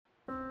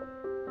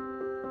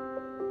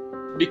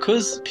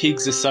Because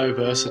pigs are so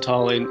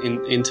versatile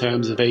in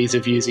terms of ease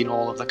of using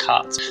all of the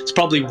cuts, it's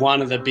probably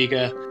one of the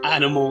bigger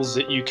animals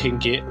that you can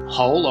get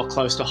whole or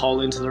close to whole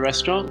into the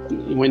restaurant.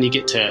 When you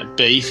get to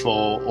beef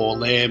or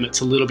lamb,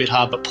 it's a little bit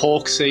hard, but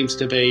pork seems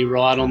to be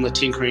right on the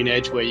tinkering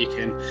edge where you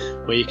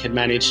can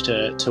manage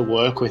to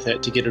work with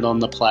it to get it on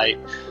the plate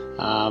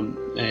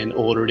and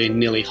order it in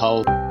nearly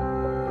whole.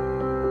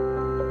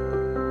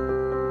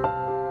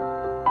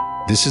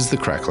 This is The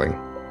Crackling.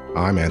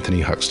 I'm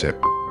Anthony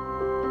Huckstep.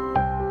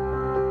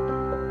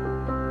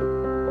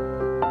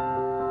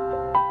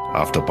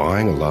 After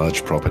buying a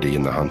large property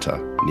in the Hunter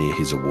near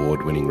his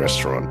award-winning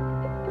restaurant,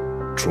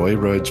 Troy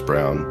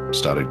Rhoades-Brown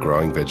started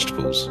growing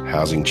vegetables,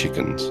 housing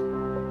chickens,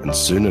 and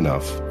soon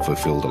enough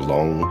fulfilled a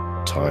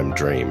long-time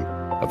dream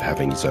of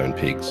having his own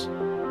pigs.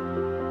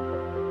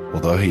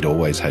 Although he'd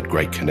always had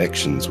great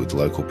connections with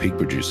local pig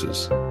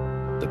producers,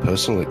 the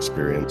personal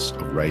experience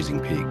of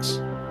raising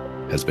pigs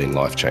has been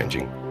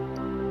life-changing.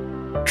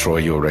 Troy,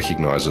 you're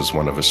recognised as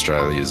one of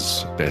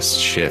Australia's best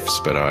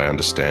chefs, but I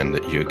understand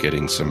that you're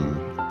getting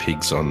some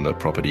pigs on the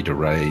property to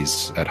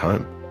raise at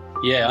home.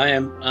 Yeah, I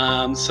am.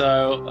 I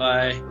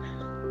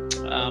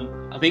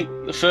think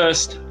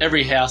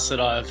every house that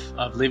I've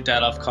lived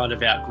at, I've kind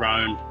of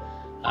outgrown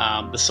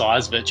the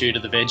size of it due to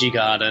the veggie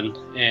garden,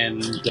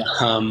 and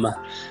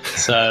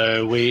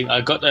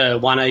I got a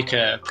 1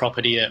 acre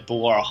property at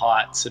Bawara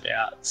Heights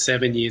about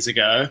 7 years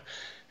ago,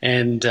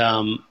 and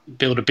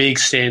built a big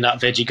stand-up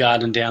veggie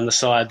garden down the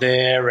side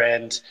there,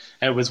 and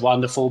it was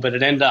wonderful, but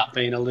it ended up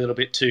being a little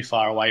bit too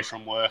far away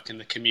from work, and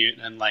the commute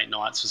and late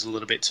nights was a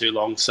little bit too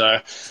long.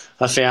 So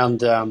I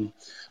found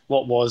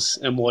what was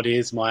and what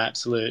is my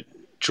absolute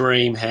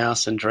dream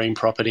house and dream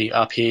property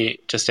up here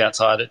just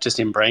outside it, just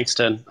in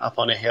Branxton, up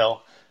on a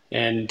hill.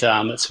 And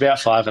it's about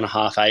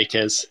 5.5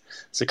 acres.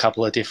 It's a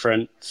couple of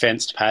different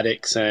fenced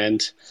paddocks,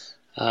 and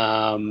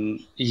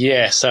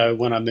so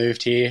when I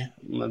moved here,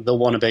 the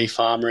wannabe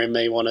farmer in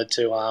me wanted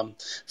to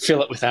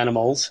fill it with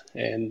animals,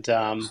 and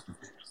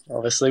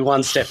obviously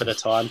one step at a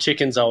time.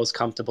 Chickens I was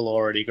comfortable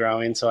already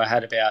growing, so I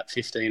had about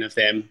 15 of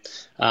them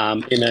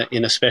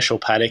in a special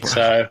paddock.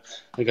 So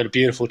we've got a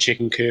beautiful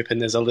chicken coop,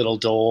 and there's a little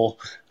door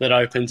that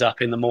opens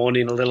up in the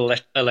morning, a little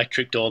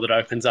electric door that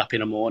opens up in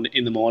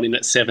the morning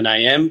at 7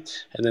 a.m,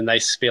 and then they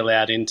spill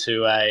out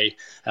into a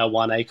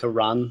 1 acre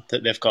run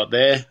that they've got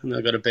there, and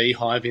they've got a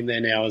beehive in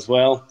there now as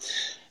well.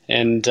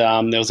 And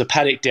there was a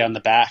paddock down the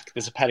back.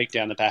 There's a paddock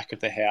down the back of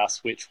the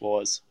house which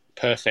was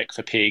perfect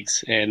for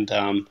pigs, and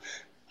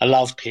I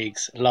love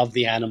pigs. I love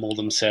the animal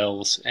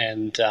themselves,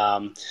 and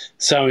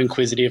so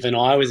inquisitive. And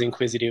I was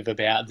inquisitive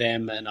about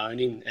them and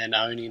owning and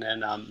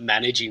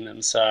managing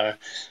them. So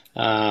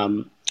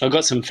I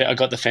got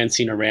the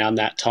fencing around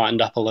that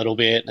tightened up a little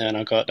bit, and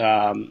I got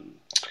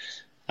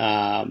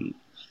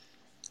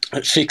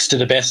it fixed to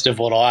the best of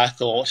what I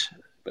thought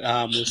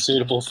was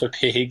suitable for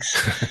pigs,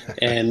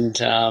 and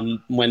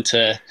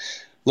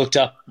looked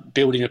up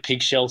building a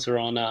pig shelter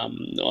on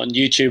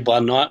YouTube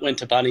one night, went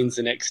to Bunnings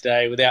the next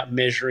day without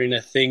measuring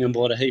a thing and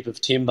bought a heap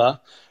of timber,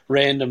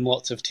 random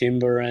lots of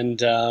timber, and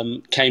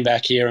came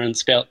back here and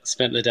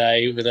spent the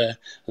day with a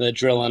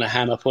drill and a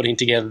hammer putting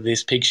together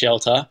this pig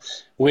shelter,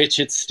 which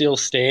it's still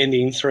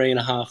standing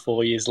 3.5,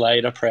 4 years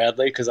later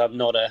proudly, because I'm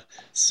not a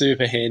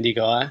super handy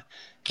guy.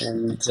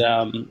 And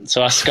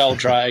so I skull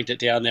dragged it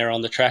down there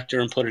on the tractor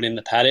and put it in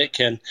the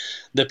paddock, and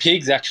the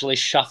pigs actually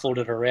shuffled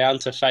it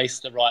around to face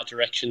the right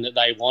direction that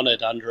they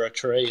wanted under a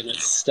tree, and it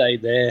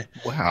stayed there.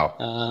 Wow.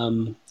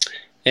 So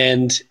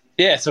I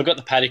got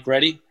the paddock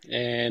ready,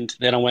 and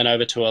then I went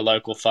over to a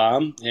local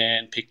farm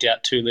and picked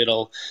out 2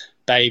 little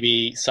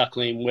baby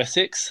suckling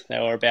Wessex. They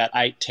were about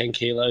 8-10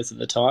 kilos at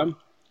the time.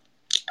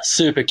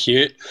 Super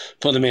cute.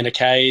 Put them in a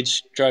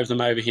cage, drove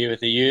them over here with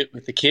the ute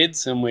with the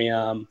kids, and we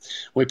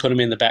put them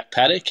in the back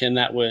paddock, and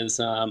that was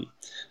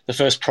the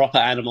first proper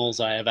animals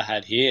I ever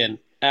had here, and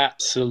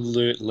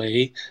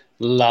absolutely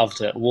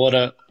loved it. What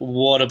a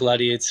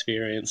bloody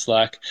experience!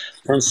 Like,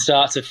 from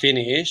start to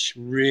finish,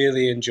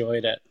 really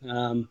enjoyed it.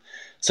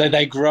 So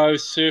they grow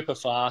super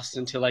fast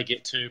until they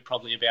get to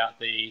probably about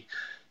the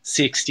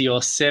 60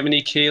 or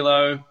 70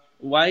 kilo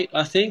weight,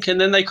 I think,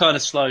 and then they kind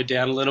of slow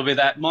down a little bit.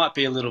 That might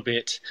be a little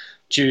bit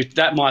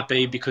that might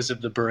be because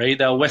of the breed.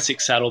 They're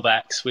Wessex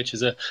Saddlebacks, which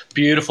is a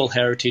beautiful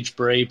heritage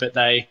breed, but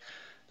they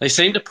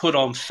seem to put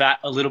on fat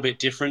a little bit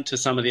different to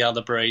some of the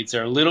other breeds.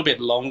 They're a little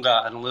bit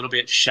longer and a little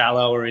bit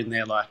shallower in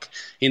their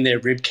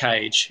rib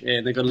cage,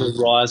 and they've got a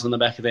little rise on the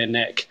back of their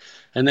neck.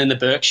 And then the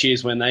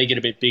Berkshires, when they get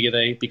a bit bigger,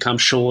 they become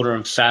shorter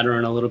and fatter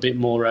and a little bit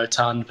more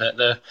rotund. But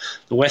the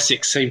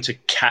Wessex seem to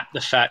cap the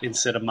fat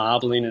instead of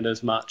marbling it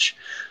as much.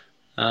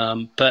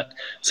 But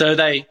so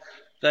they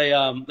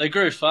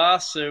grew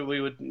fast.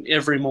 So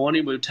every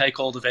morning we would take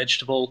all the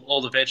vegetable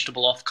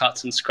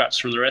offcuts and scraps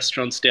from the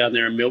restaurants down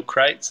there in milk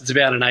crates. It's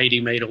about an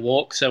 80-metre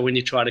walk. So when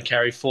you try to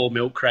carry 4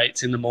 milk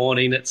crates in the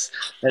morning, it's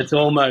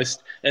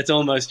almost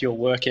your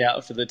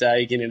workout for the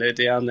day getting it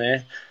down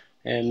there.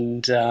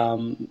 And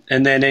so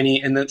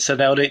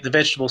they would eat the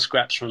vegetable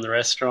scraps from the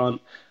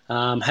restaurant.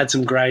 Had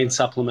some grain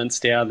supplements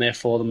down there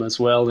for them as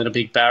well in a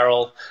big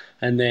barrel.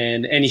 and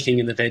then anything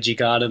in the veggie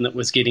garden that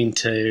was getting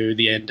to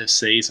the end of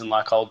season,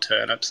 like old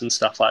turnips and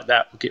stuff like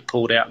that, would get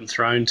pulled out and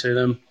thrown to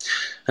them.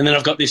 And then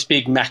I've got this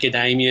big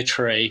macadamia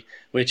tree,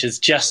 which is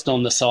just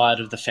on the side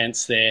of the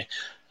fence there.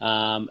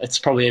 It's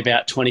probably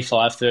about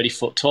 25, 30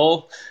 foot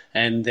tall.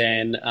 And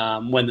then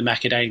when the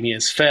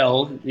macadamias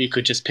fell, you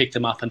could just pick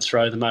them up and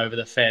throw them over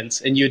the fence.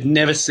 And you'd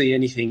never see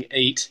anything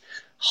eat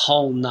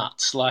whole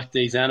nuts like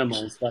these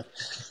animals.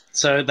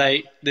 So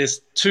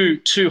there's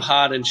two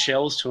hardened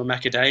shells to a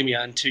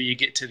macadamia until you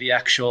get to the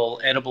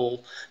actual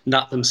edible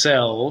nut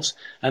themselves,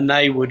 and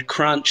they would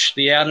crunch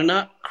the outer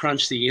nut,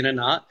 crunch the inner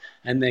nut,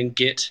 and then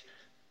get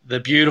the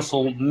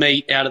beautiful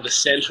meat out of the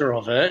center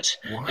of it.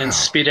 Wow. And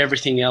spit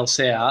everything else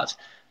out,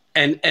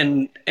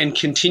 and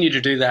continue to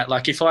do that.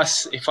 Like if I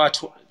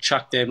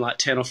chucked them like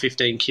 10 or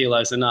 15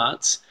 kilos of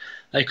nuts,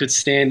 they could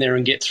stand there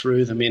and get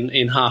through them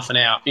in half an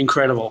hour.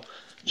 Incredible,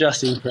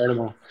 just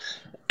incredible.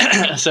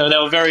 So they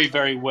were very,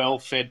 very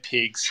well-fed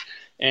pigs.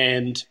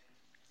 And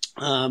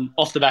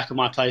off the back of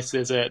my place,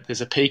 there's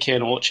a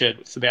pecan orchard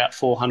with about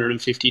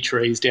 450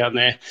 trees down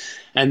there,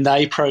 and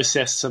they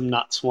processed some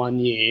nuts one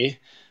year,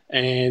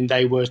 and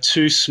they were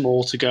too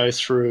small to go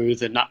through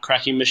the nut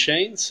cracking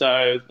machine.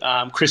 So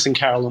Chris and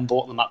Carolyn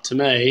brought them up to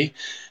me,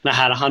 and I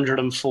had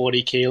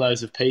 140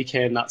 kilos of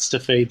pecan nuts to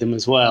feed them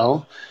as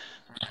well.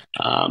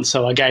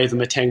 So I gave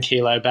them a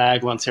 10-kilo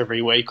bag once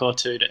every week or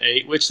two to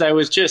eat, which they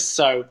was just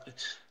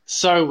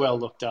so well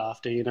looked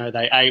after. You know,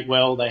 they ate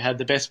well. They had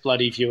the best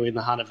bloody view in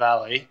the Hunter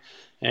Valley,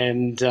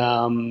 and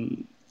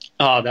they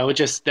were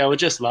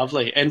just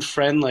lovely and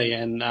friendly.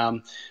 And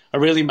I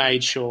really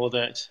made sure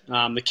that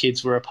the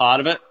kids were a part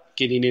of it,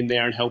 getting in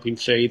there and helping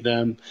feed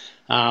them,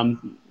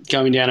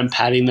 going down and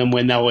patting them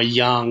when they were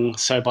young.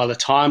 So by the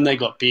time they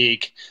got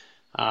big,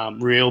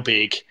 real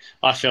big,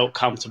 I felt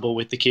comfortable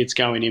with the kids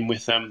going in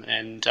with them,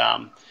 and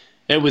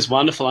it was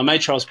wonderful. I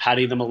made sure I was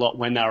patting them a lot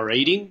when they were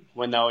eating,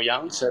 when they were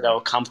young, so they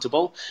were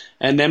comfortable.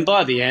 And then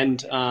by the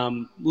end,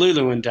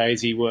 Lulu and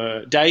Daisy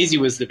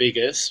was the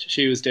biggest.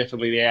 She was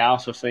definitely the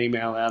alpha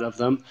female out of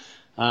them.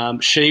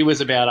 She was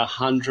about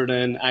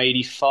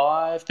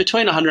 185,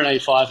 between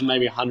 185 and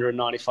maybe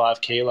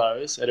 195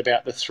 kilos at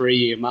about the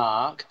 3-year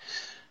mark.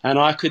 And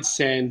I could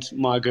send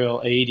my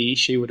girl Edie,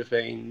 she would have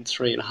been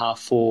 3.5,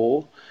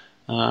 4,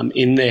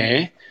 in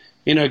there,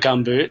 in her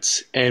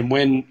gumboots, and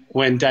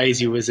when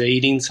Daisy was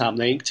eating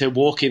something, to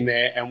walk in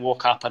there and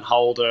walk up and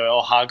hold her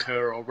or hug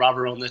her or rub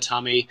her on the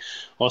tummy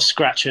or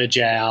scratch her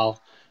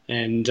jowl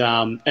and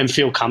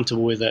feel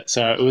comfortable with it.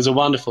 So it was a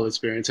wonderful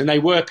experience. And they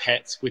were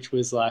pets, which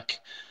was like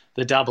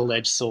the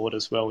double-edged sword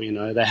as well. You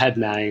know, they had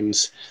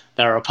names,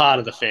 they were a part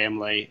of the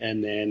family,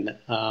 and then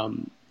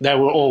they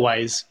were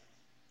always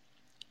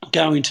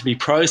going to be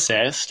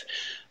processed.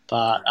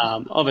 But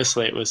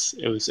obviously it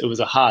was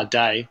a hard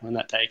day when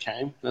that day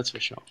came, that's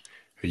for sure.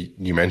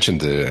 You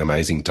mentioned the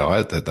amazing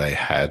diet that they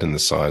had and the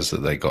size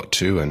that they got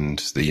to, and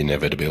the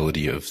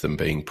inevitability of them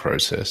being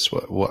processed.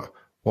 What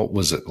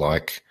was it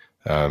like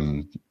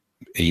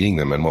eating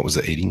them, and what was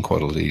the eating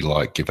quality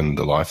like given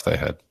the life they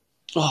had?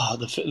 Oh,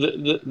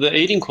 the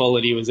eating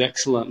quality was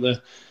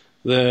excellent.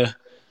 The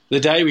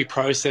day we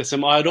processed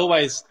them,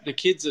 the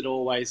kids had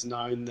always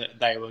known that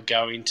they were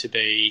going to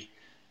be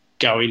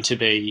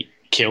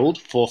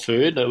killed for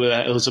food. It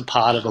was a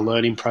part of a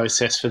learning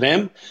process for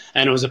them,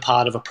 and it was a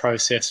part of a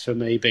process for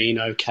me being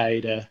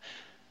okay to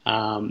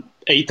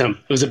eat them.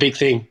 It was a big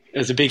thing.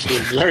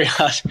 Very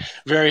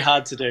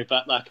hard to do.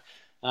 But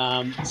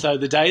so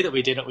the day that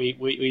we did it,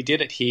 we did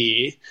it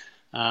here.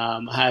 I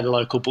had a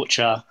local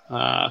butcher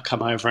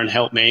come over and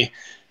help me,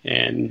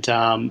 and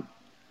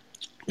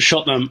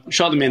shot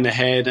them in the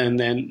head, and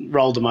then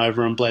rolled them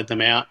over and bled them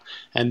out,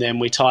 and then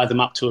we tied them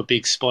up to a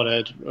big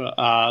spotted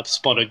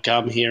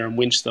gum here and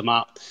winched them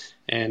up,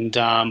 and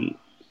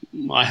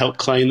I helped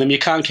clean them. You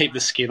can't keep the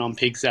skin on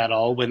pigs that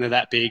old when they're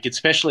that big,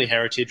 especially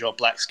heritage or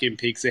black skin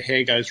pigs. The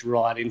hair goes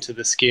right into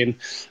the skin,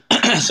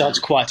 so it's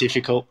quite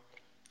difficult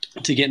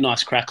to get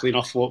nice crackling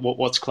off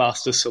what's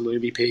classed as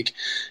salumi pig.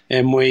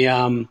 And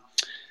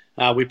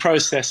we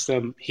processed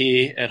them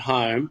here at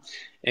home.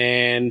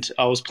 And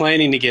I was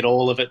planning to get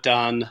all of it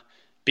done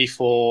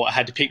before I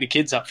had to pick the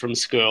kids up from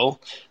school,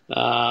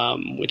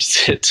 which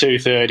is at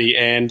 2:30,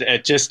 and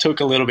it just took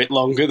a little bit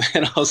longer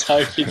than I was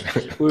hoping.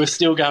 We were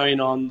still going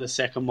on the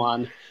second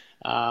one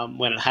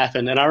when it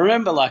happened. And I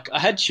remember, I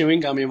had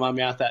chewing gum in my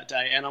mouth that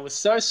day, and I was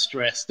so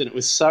stressed, and it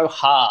was so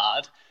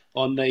hard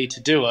on me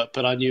to do it,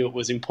 but I knew it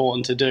was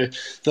important to do,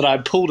 that I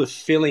pulled a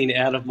filling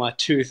out of my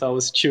tooth. I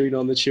was chewing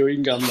on the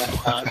chewing gum that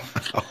hard.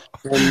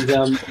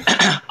 And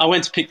I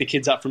went to pick the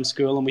kids up from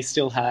school, and we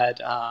still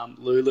had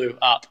Lulu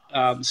up,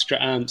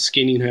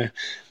 skinning her.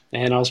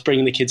 And I was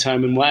bringing the kids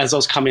home, and as I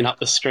was coming up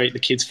the street, the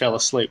kids fell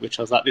asleep, which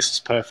I was like, this is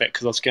perfect,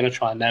 because I was going to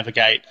try and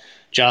navigate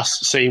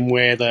just seeing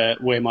where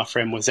my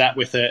friend was at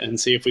with it and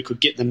see if we could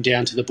get them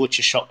down to the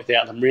butcher shop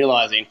without them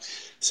realising.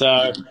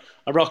 So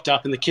I rocked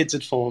up, and the kids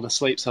had fallen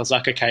asleep. So I was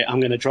like, okay, I'm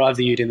going to drive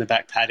the ute in the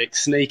back paddock,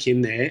 sneak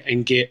in there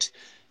and get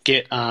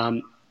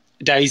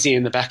Daisy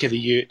in the back of the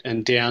ute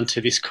and down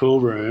to this cool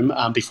room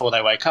before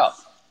they wake up.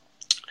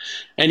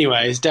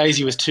 Anyways,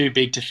 Daisy was too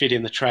big to fit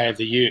in the tray of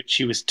the ute.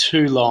 She was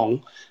too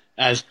long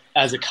as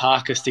a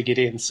carcass to get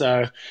in.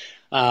 So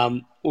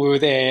we were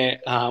there,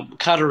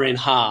 cut her in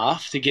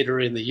half to get her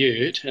in the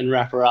ute and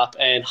wrap her up.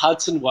 And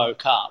Hudson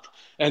woke up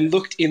and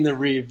looked in the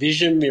rear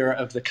vision mirror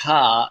of the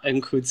car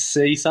and could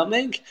see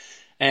something.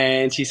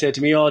 And she said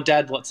to me, "Oh,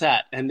 Dad, what's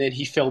that?" And then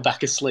he fell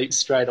back asleep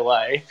straight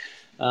away.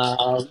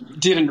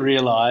 Didn't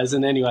realise.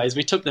 And anyways,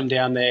 we took them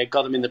down there,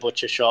 got them in the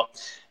butcher shop.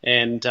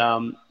 And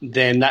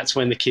then that's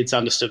when the kids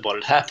understood what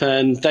had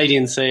happened. They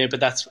didn't see it, but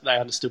they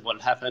understood what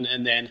had happened.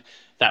 And then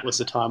that was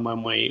the time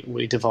when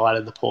we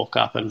divided the pork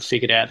up and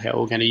figured out how we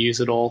were going to use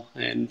it all.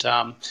 And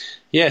so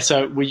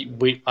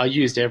I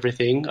used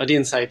everything. I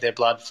didn't save their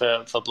blood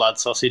for blood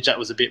sausage. That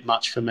was a bit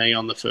much for me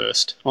on the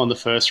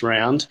first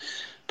round.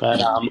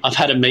 But I've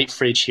had a meat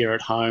fridge here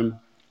at home.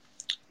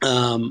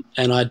 And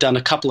I'd done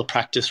a couple of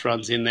practice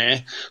runs in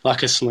there,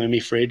 like a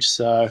salumi fridge.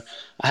 So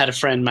I had a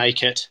friend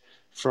make it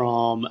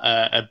from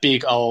a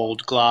big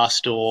old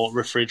glass door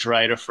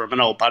refrigerator from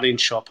an old Bunnings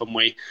shop, and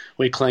we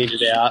cleaned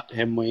it out,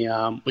 and we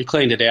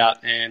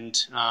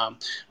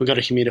got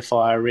a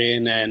humidifier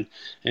in and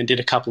did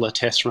a couple of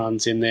test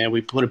runs in there. We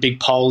put a big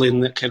pole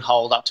in that can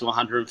hold up to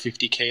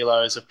 150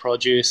 kilos of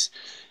produce.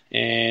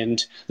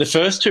 And the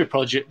first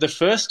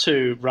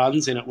two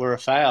runs in it were a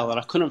fail, and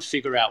I couldn't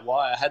figure out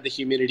why. I had the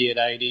humidity at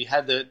 80,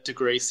 had the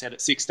degrees set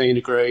at 16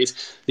 degrees.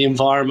 The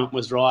environment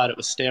was right; it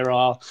was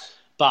sterile.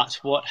 But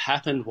what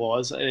happened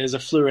was there's a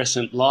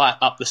fluorescent light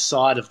up the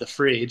side of the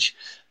fridge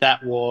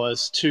that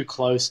was too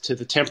close to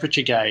the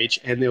temperature gauge,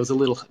 and there was a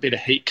little bit of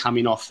heat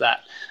coming off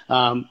that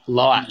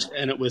light,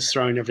 and it was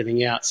throwing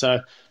everything out.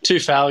 So 2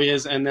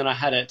 failures, and then I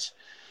had it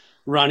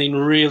running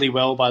really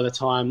well by the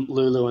time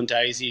Lulu and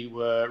Daisy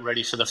were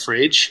ready for the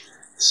fridge.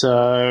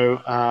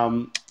 So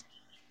and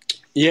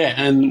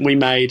we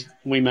made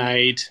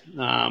guanciale,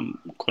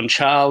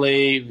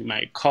 we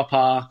made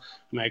copper,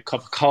 we made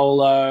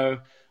Coca-Cola.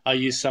 I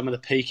used some of the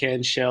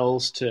pecan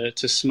shells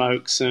to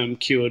smoke some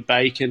cured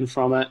bacon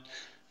from it.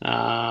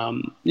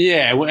 And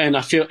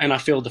I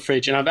filled the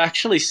fridge, and I've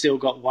actually still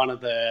got one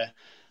of the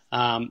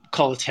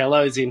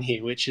colatellos in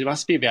here, which it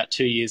must be about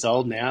 2 years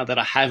old now, that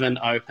I haven't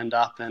opened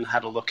up and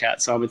had a look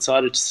at. So I'm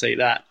excited to see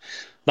that.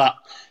 But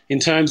in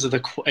terms of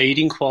the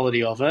eating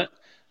quality of it,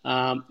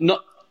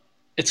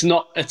 it's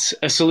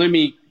a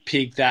salumi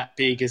pig that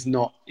big is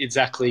not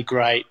exactly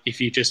great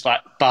if you just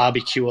like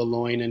barbecue a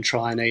loin and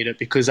try and eat it,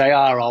 because they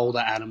are older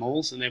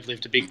animals and they've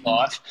lived a big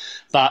life.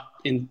 But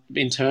in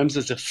terms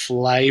of the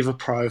flavour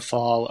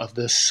profile of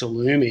the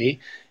salumi,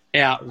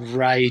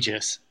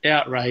 outrageous,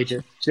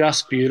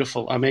 just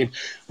beautiful. I mean,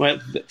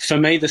 for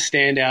me, the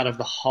standout of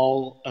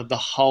the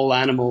whole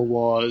animal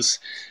was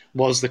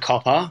the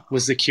copper,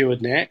 was the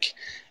cured neck,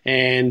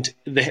 and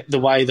the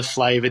way the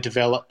flavour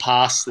developed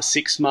past the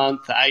 6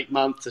 month, the 8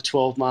 month, the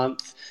 12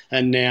 month,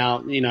 and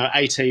now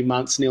 18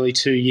 months, nearly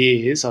 2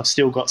 years. I've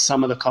still got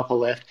some of the copper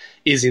left.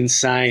 Is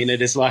insane.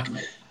 It is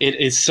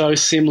so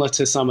similar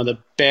to some of the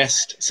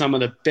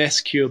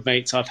best cured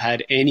meats I've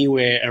had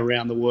anywhere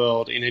around the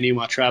world in any of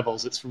my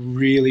travels. It's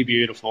really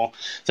beautiful.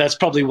 So that's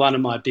probably one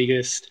of my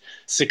biggest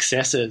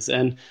successes.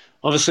 And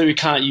obviously we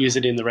can't use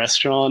it in the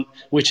restaurant,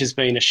 which has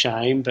been a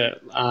shame.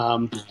 But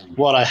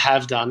what I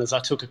have done is I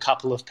took a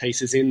couple of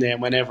pieces in there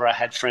whenever I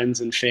had friends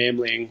and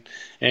family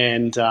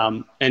and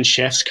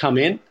chefs come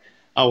in.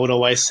 I would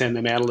always send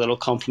them out a little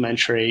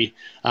complimentary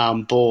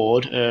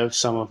board of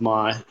some of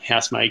my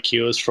house-made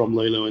cures from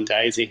Lulu and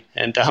Daisy,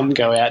 and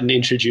go out and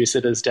introduce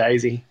it as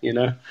Daisy,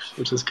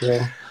 which is cool.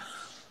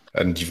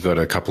 And you've got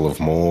a couple of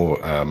more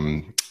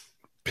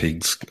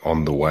pigs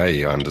on the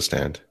way, I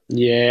understand.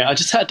 Yeah,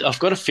 I've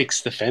got to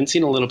fix the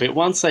fencing a little bit.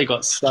 Once they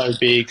got so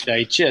big,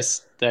 they're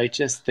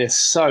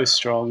so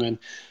strong, and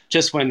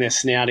just when they're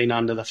snouting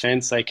under the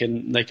fence, they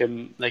can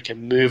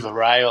move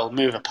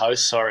a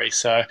post.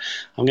 So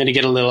I'm going to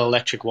get a little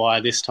electric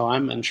wire this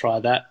time and try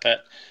that,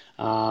 but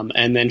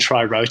and then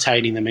try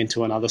rotating them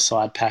into another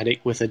side paddock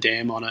with a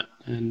dam on it.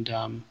 And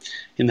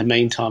in the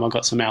meantime, I've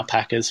got some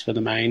alpacas for the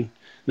main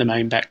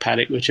back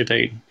paddock, which have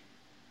been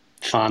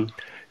fun.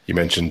 You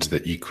mentioned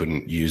that you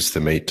couldn't use the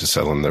meat to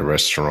sell in the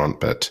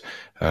restaurant, but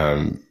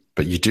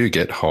you do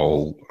get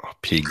whole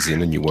pigs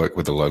in, and you work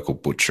with a local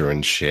butcher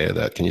and share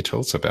that. Can you tell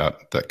us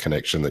about that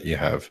connection that you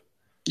have?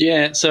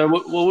 Yeah, so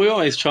we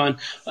always try and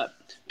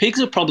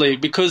pigs are probably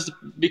because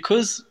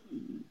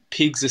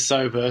pigs are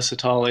so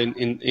versatile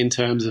in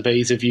terms of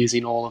ease of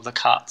using all of the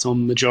cuts, or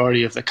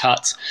majority of the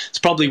cuts. It's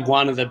probably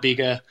one of the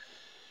bigger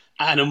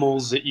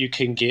animals that you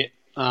can get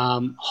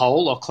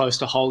whole or close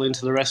to whole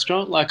into the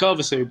restaurant. Like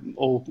obviously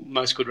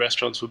most good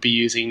restaurants would be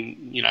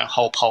using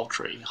whole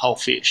poultry, whole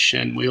fish,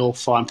 and we all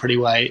find pretty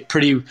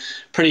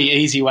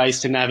easy ways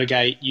to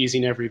navigate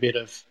using every bit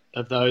of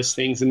those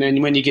things. And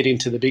then when you get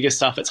into the bigger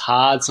stuff, it's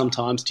hard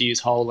sometimes to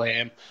use whole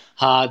lamb,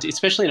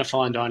 especially in a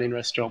fine dining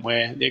restaurant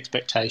where the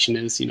expectation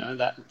is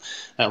that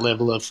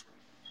level of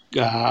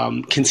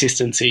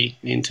consistency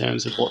in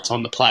terms of what's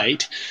on the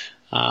plate.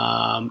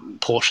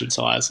 portion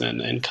size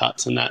and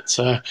cuts and that.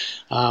 So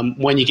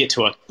when you get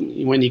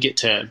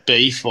to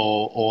beef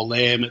or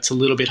lamb, it's a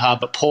little bit hard.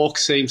 But pork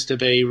seems to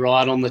be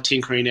right on the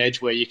tinkering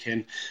edge where you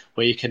can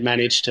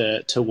manage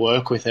to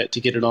work with it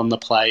to get it on the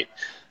plate.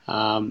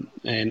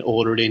 And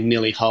order it in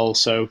nearly whole.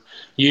 So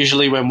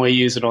usually when we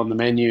use it on the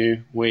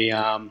menu, we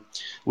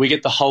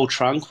get the whole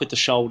trunk with the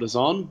shoulders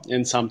on,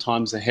 and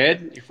sometimes the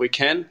head if we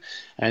can.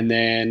 And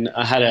then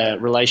I have a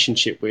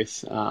relationship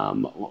with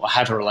one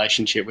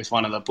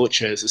of the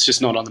butchers. It's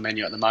just not on the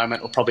menu at the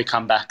moment. It'll probably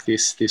come back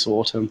this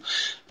autumn,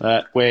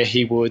 but where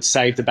he would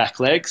save the back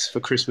legs for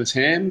Christmas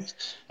ham,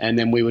 and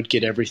then we would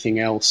get everything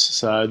else.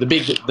 So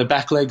the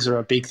back legs are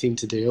a big thing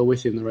to deal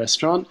with in the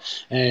restaurant,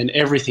 and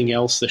everything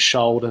else, the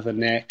shoulder, the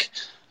neck,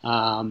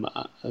 and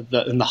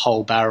the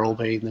whole barrel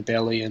being the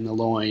belly and the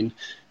loin,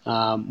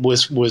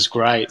 was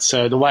great.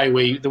 So the way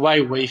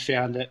we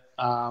found it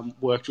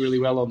worked really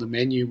well on the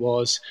menu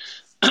was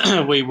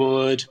we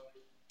would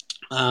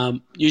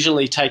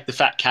usually take the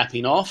fat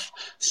capping off,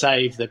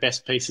 save the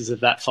best pieces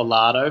of that for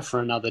lardo for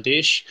another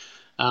dish,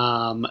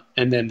 and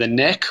then the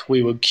neck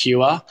we would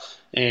cure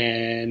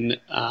and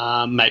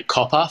make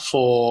copper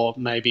for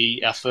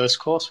maybe our first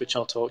course, which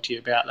I'll talk to you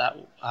about that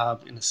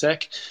in a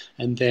sec.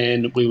 And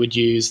then we would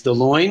use the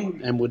loin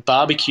and would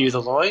barbecue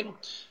the loin,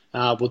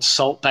 would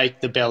salt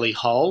bake the belly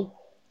whole,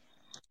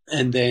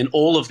 and then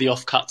all of the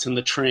offcuts and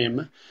the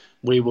trim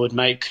we would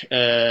make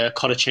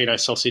cotticino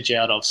sausage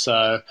out of.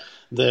 So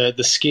the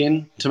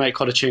skin, to make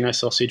cotticino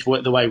sausage,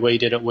 the way we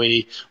did it,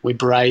 we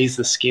braise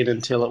the skin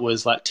until it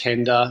was like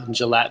tender and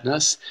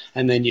gelatinous,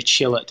 and then you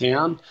chill it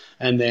down,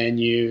 and then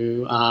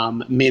you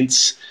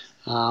mince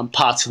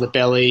parts of the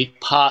belly,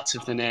 parts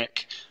of the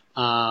neck,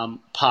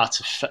 parts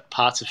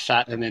of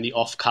fat, and then the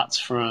offcuts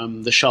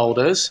from the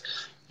shoulders.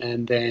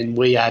 And then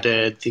we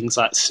added things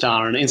like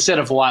star, and instead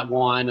of white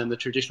wine and the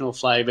traditional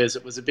flavours,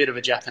 it was a bit of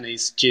a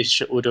Japanese dish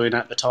that we were doing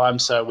at the time.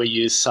 So we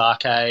used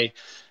sake,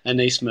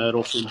 anise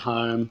myrtle from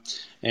home,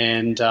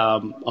 and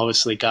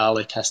obviously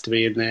garlic has to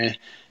be in there,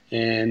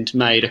 and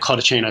made a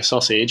cotticino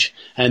sausage.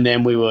 And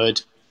then we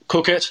would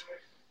cook it,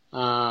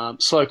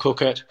 slow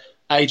cook it,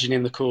 age it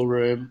in the cool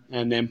room,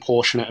 and then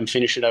portion it and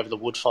finish it over the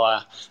wood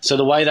fire. So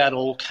the way that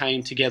all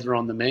came together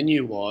on the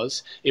menu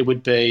was, it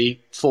would be,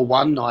 for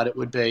one night, it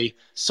would be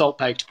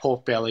salt-baked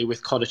pork belly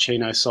with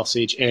cotticino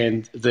sausage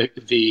and the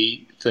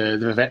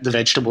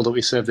vegetable that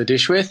we served the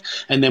dish with.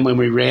 And then when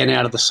we ran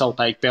out of the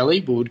salt-baked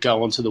belly, we would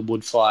go onto the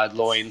wood-fired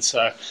loin.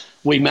 So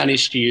we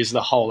managed to use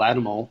the whole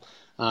animal,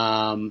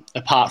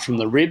 apart from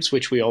the ribs,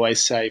 which we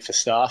always save for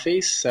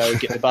staffies. So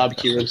get the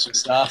barbecue ribs for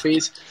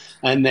staffies.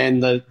 And then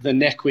the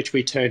neck, which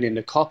we turned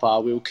into copper,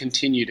 we will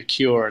continue to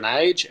cure and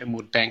age, and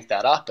would bank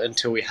that up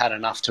until we had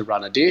enough to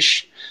run a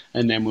dish,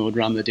 and then we would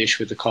run the dish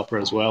with the copper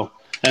as well.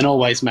 And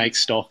always make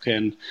stock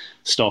and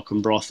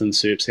broth and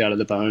soups out of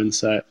the bone.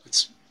 So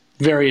it's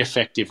a very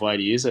effective way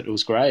to use it. It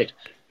was great.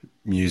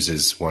 Muse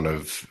is one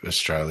of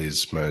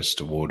Australia's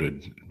most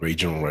awarded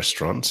regional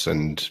restaurants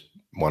and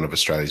one of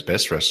Australia's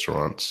best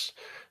restaurants.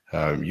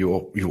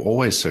 You're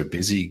always so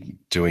busy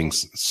doing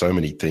so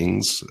many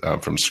things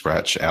from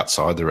scratch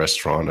outside the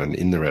restaurant and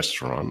in the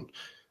restaurant.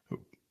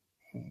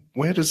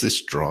 Where does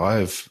this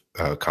drive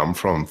come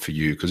from for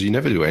you? Because you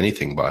never do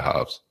anything by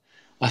halves.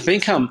 I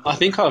think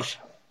I've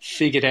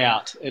figured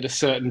out at a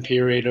certain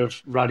period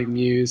of running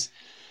Muse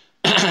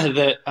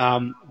that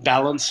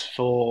balance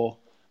for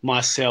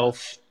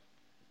myself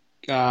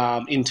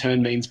in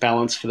turn means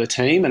balance for the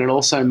team, and it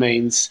also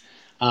means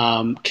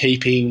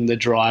keeping the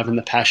drive and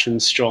the passion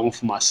strong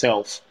for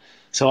myself.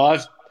 So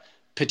I've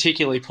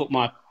particularly put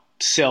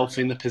myself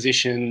in the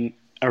position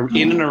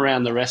in and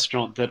around the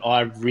restaurant that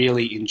I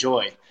really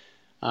enjoy.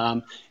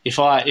 If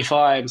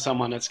I am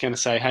someone that's going to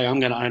say, hey,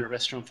 I'm going to own a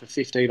restaurant for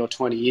 15 or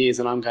 20 years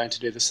and I'm going to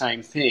do the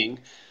same thing,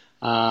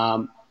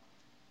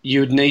 you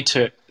would need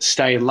to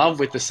stay in love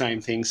with the same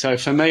thing. So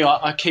for me,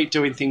 I keep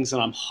doing things that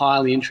I'm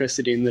highly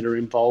interested in that are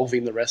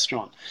involving the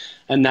restaurant.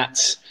 And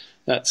that's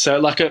so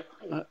like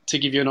to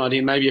give you an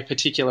idea, maybe a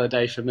particular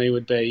day for me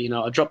would be,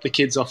 I drop the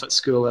kids off at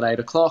school at 8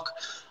 o'clock.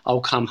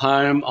 I'll come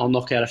home, I'll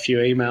knock out a few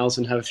emails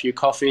and have a few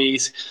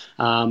coffees,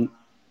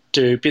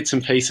 do bits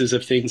and pieces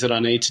of things that I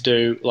need to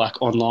do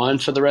like online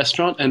for the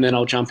restaurant, and then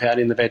I'll jump out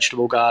in the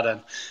vegetable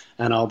garden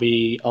and I'll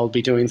be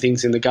doing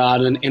things in the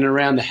garden and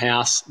around the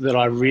house that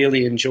I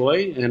really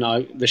enjoy. And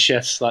the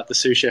chefs, like the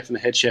sous chef and the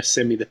head chef,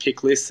 send me the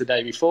pick list the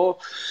day before,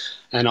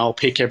 and I'll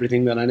pick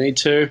everything that I need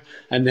to.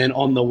 And then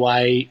on the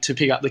way to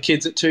pick up the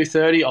kids at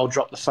 2:30, I'll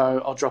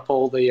drop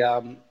all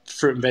the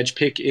fruit and veg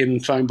pick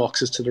in phone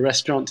boxes to the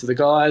restaurant, to the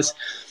guys,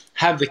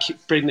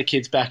 bring the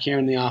kids back here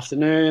in the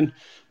afternoon.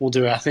 We'll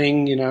do our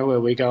thing, where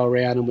we go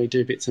around and we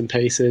do bits and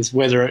pieces.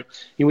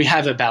 We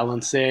have a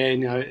balance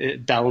there,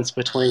 balance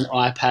between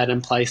iPad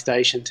and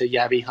PlayStation to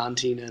yabby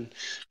hunting and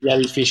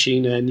yabby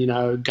fishing and,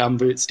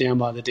 gumboots down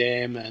by the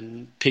dam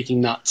and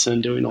picking nuts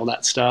and doing all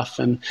that stuff.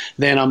 And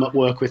then I'm at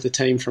work with the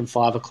team from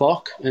 5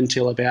 o'clock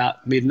until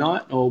about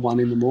midnight or 1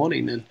 in the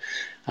morning.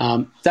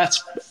 And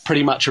that's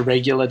pretty much a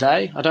regular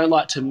day. I don't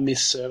like to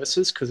miss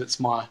services because it's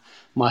my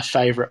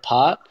favourite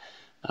part.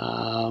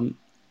 But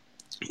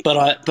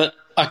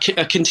I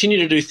continue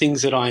to do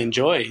things that I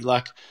enjoy,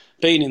 like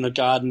being in the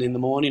garden in the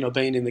morning or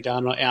being in the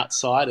garden or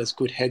outside is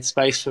good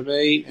headspace for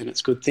me, and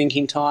it's good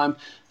thinking time.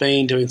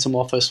 Doing some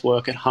office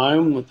work at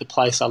home with the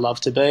place I love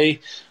to be,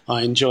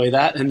 I enjoy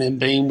that, and then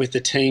being with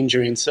the team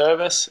during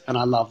service, and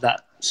I love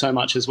that so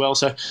much as well.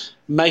 So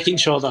making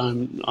sure that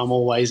I'm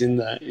always in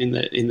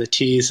the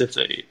tiers of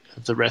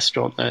the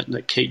restaurant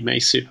that keep me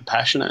super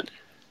passionate.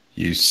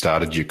 You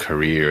started your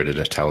career at an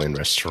Italian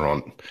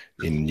restaurant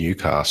in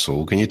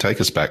Newcastle. Can you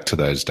take us back to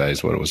those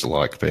days, what it was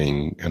like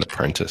being an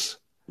apprentice?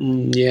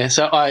 Yeah,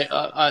 so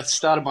I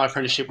started my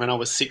apprenticeship when I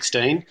was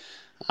 16.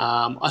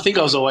 I think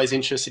I was always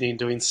interested in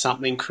doing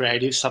something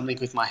creative, something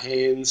with my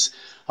hands.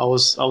 I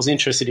was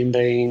interested in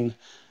being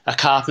a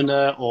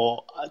carpenter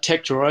or a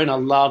tech drawer, and I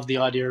loved the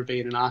idea of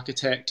being an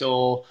architect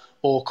or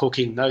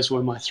cooking. Those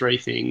were my three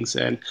things,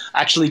 and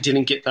I actually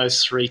didn't get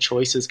those three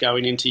choices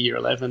going into year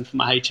 11 for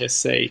my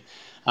HSC.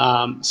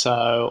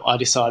 So I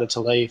decided to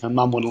leave, and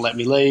Mum wouldn't let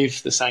me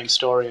leave. The same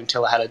story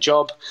until I had a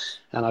job,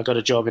 and I got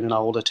a job in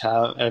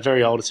a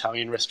very old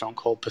Italian restaurant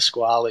called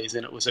Pasquale's,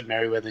 and it was at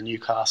Merriweather,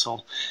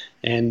 Newcastle.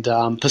 And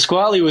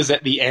Pasquale was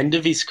at the end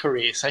of his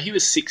career, so he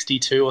was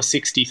 62 or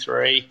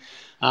 63,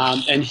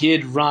 and he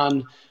had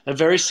run a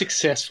very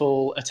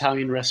successful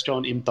Italian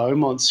restaurant in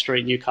Beaumont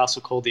Street,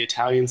 Newcastle, called the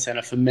Italian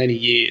Centre for many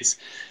years.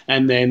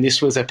 And then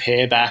this was a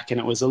pareback, and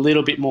it was a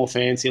little bit more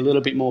fancy, a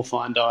little bit more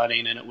fine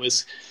dining, and it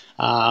was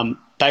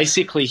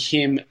basically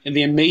him and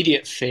the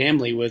immediate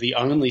family were the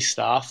only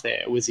staff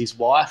there. It was his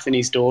wife and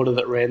his daughter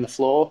that ran the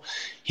floor,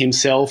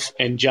 himself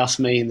and just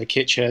me in the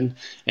kitchen,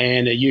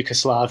 and a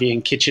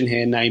Yugoslavian kitchen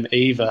hand named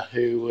Eva,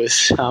 who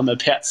was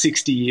about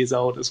 60 years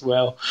old as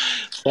well.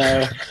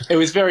 So it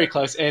was very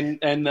close.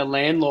 And the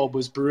landlord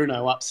was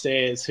Bruno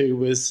upstairs, who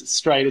was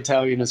straight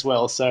Italian as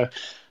well. So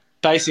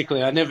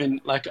basically, I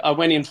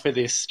went in for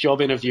this job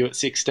interview at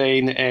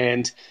 16,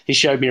 and he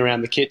showed me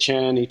around the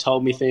kitchen. He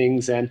told me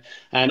things, and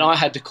I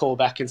had to call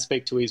back and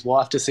speak to his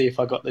wife to see if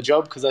I got the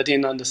job, because I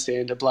didn't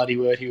understand a bloody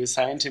word he was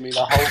saying to me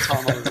the whole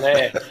time I was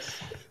there.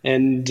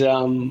 And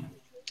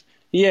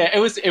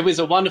it was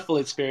a wonderful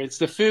experience.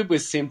 The food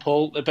was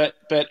simple, but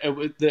it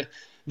was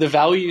the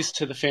values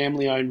to the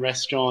family-owned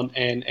restaurant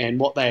and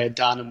what they had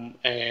done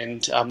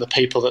and the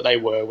people that they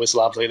were was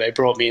lovely. They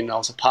brought me in. I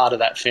was a part of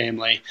that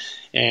family,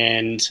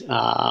 and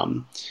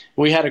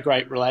we had a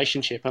great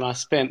relationship. And I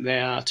spent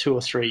there 2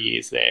 or 3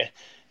 years there,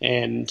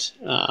 and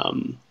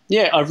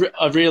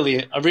I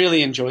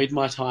really enjoyed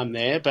my time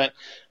there. But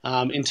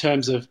in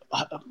terms of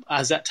I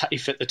was at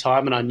TAFE at the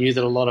time, and I knew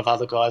that a lot of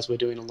other guys were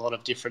doing a lot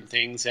of different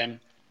things, and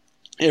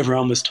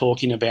everyone was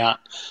talking about.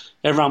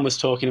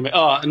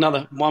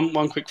 Another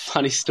one quick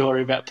funny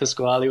story about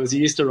Pasquale was he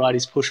used to ride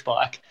his push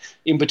bike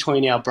in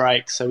between our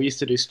breaks. So we used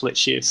to do split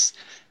shifts,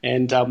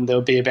 and there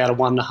would be about a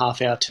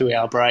 1.5 hour, 2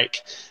 hour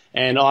break.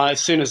 And as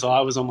soon as I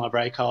was on my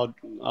break, I'd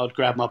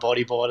grab my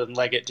bodyboard and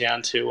leg it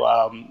down to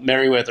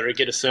Merriweather and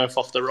get a surf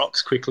off the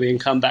rocks quickly and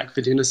come back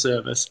for dinner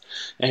service.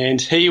 And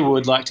he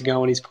would like to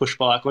go on his push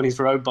bike, on his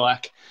road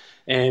bike,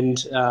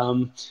 and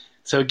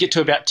so we'd get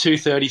to about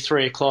 2:30,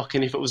 3 o'clock,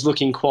 and if it was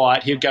looking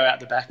quiet, he'd go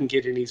out the back and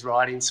get in his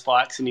riding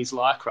spikes and his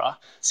lycra,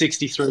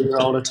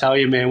 63-year-old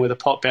Italian man with a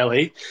pot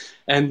belly.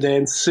 And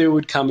then Sue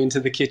would come into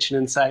the kitchen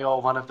and say,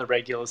 one of the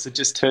regulars had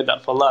just turned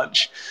up for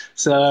lunch.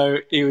 So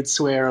he would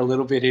swear a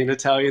little bit in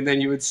Italian. Then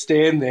you would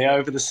stand there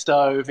over the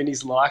stove in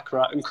his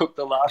lycra and cook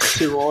the last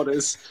 2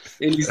 orders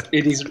in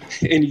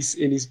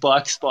his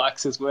bike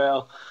spikes as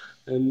well,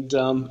 and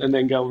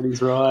then go on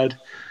his ride.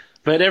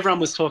 But everyone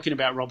was talking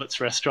about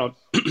Robert's restaurant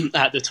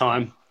at the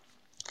time.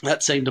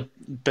 That seemed to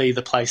be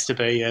the place to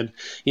be, and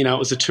it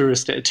was a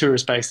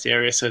tourist-based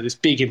area, so this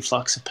big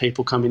influx of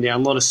people coming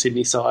down, a lot of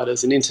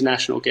Sydney-siders and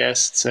international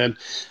guests, and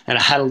it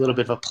had a little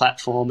bit of a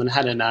platform and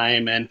had a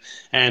name, and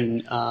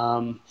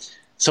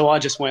so I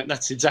just went.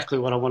 That's exactly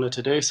what I wanted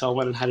to do. So I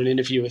went and had an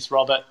interview with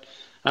Robert,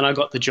 and I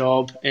got the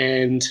job.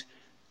 And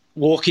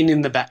walking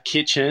in the back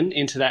kitchen,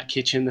 into that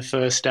kitchen the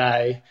first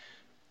day.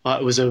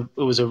 It was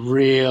a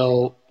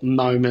real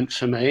moment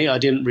for me. I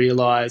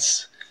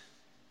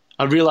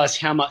realised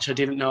how much I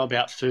didn't know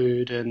about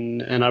food,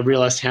 and I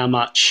realised how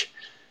much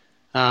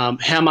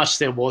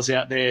there was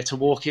out there to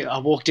walk in. I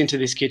walked into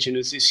this kitchen. It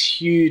was this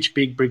huge,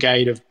 big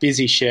brigade of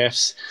busy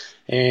chefs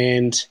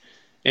and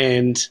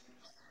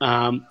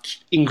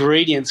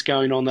ingredients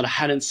going on that I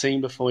hadn't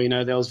seen before.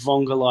 There was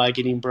vongole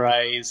getting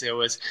braised, there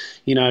was,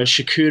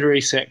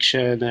 charcuterie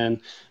section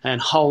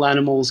and whole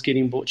animals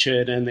getting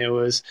butchered, and there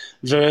was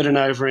Verdon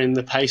over in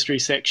the pastry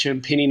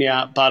section pinning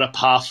out butter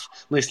puff,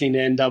 listening to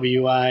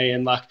NWA,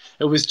 and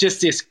it was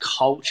just this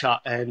culture,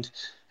 and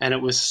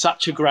it was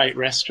such a great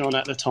restaurant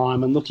at the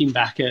time. And looking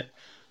back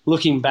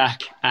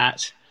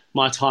at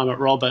my time at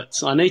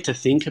Roberts, I need to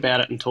think about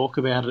it and talk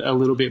about it a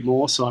little bit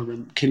more, so I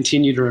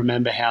continue to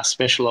remember how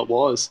special it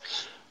was.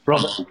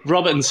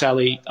 Robert and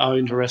Sally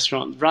owned a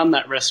restaurant, run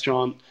that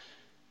restaurant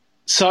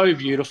so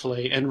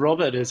beautifully, and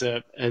Robert is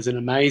an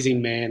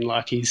amazing man.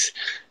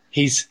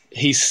 He's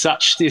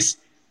such this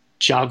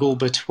juggle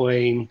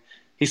between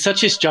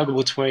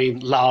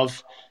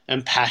love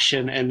and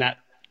passion and that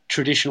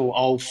traditional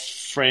old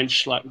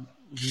French like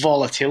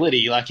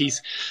volatility. Like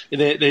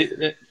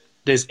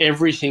there's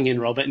everything in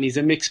Robert, and he's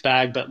a mixed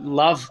bag, but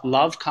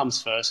love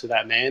comes first with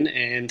that man.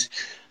 And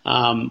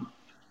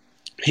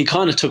he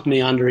kind of took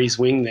me under his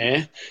wing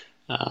there.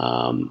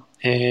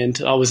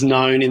 And I was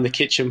known in the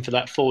kitchen for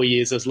that 4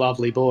 years as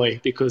Lovely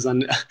Boy, because I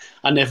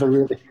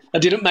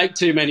didn't make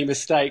too many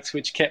mistakes,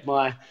 which kept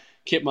my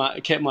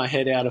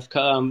head out of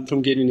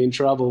from getting in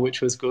trouble,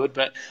 which was good.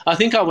 But I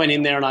think I went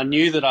in there and I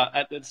knew that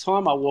at the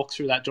time I walked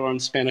through that door and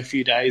spent a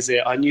few days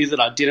there, I knew that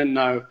I didn't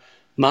know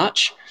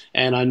much,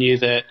 and I knew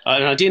that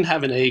I didn't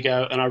have an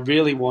ego, and I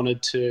really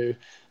wanted to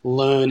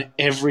learn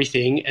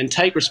everything and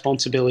take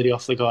responsibility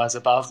off the guys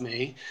above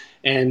me,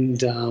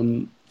 and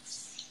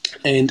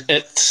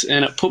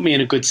it put me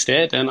in a good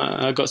stead, and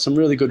I got some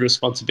really good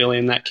responsibility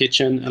in that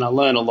kitchen, and I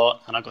learned a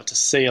lot, and I got to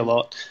see a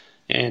lot,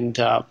 and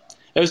it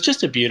was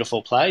just a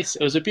beautiful place.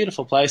 It was a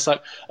beautiful place,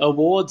 like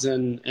awards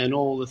and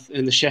all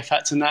and the chef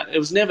hats and that. It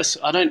was never.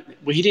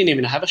 He didn't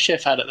even have a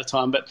chef hat at the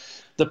time, but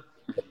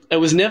it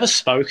was never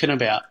spoken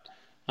about.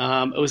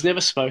 It was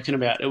never spoken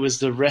about. It was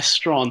the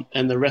restaurant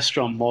and the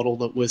restaurant model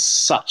that was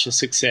such a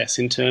success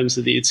in terms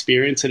of the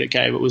experience that it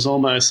gave. It was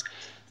almost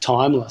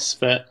timeless.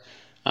 But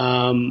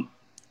the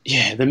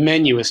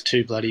menu was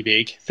too bloody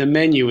big. The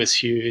menu was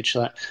huge.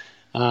 Like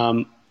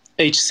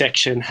each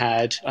section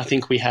had, I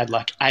think we had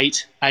like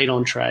eight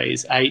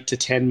entrees, 8 to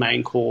 10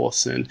 main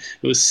course, and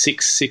it was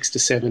six to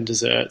seven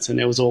desserts.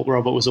 And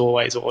Robert was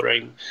always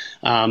ordering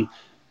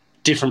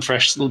different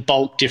fresh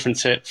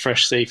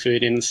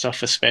seafood in and stuff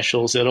for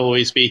specials. There'd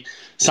always be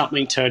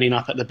something turning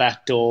up at the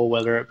back door,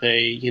 whether it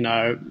be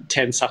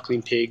 10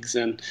 suckling pigs,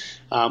 and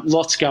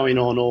lots going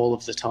on all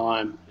of the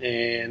time.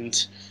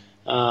 And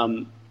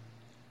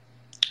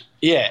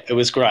it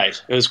was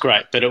great. It was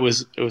great, but it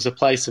was a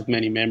place of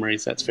many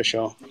memories, that's for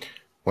sure.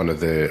 One of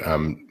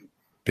the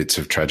bits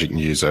of tragic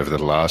news over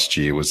the last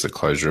year was the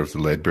closure of the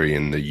Ledbury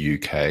in the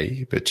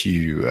UK, but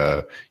you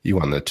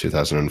won the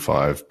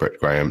 2005 Brett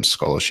Graham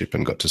Scholarship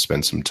and got to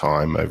spend some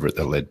time over at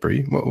the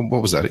Ledbury.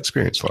 What was that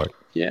experience like?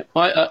 Yeah,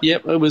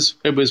 it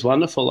was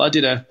wonderful.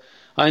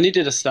 I only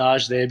did a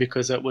stage there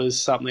because it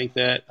was something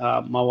that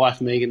my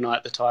wife Megan and I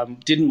at the time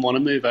didn't want to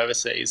move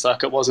overseas.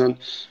 Like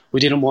we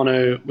didn't want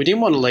to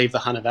leave the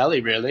Hunter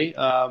Valley really,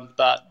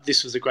 but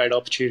this was a great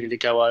opportunity to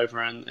go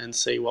over and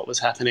see what was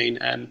happening.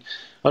 And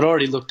I'd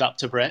already looked up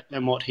to Brett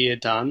and what he had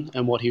done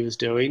and what he was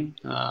doing.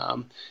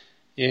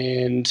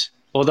 And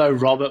although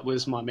Robert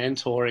was my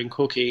mentor in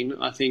cooking,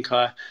 I think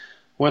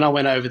when I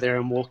went over there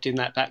and walked in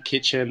that back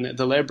kitchen at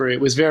the Ledbury,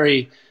 it was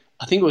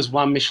I think it was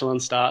 1 Michelin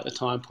star at the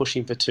time,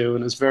 pushing for 2,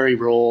 and it was very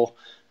raw,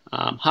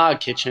 hard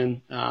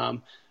kitchen.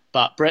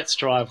 But Brett's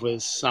drive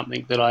was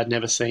something that I'd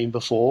never seen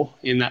before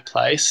in that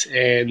place.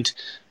 And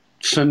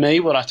for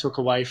me, what I took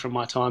away from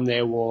my time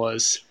there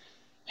was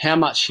how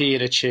much he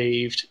had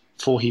achieved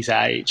for his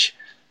age.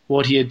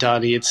 What he had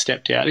done, he had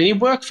stepped out. And he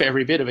worked for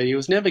every bit of it. He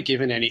was never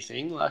given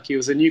anything. Like, he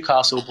was a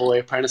Newcastle boy,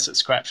 apprentice at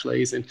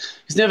Scratchley's, and he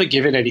was never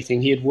given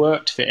anything. He had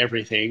worked for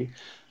everything.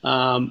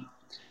 I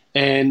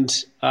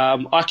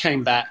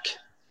came back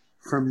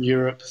from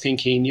Europe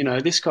thinking,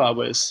 this guy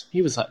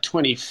he was like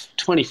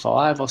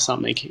 25 or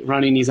something,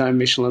 running his own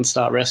Michelin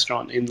star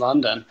restaurant in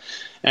London.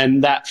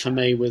 And that for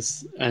me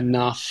was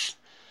enough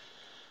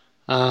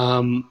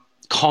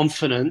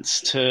confidence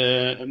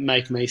to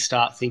make me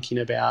start thinking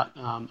about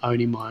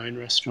owning my own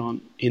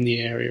restaurant in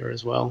the area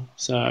as well.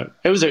 So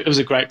it was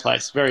a great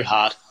place, very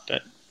hard,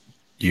 but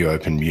you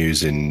opened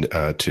Muse in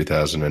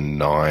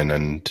 2009,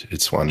 and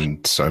it's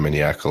won so many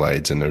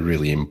accolades and a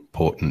really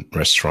important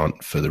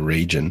restaurant for the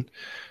region.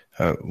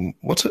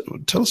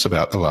 Tell us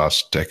about the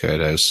last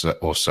decade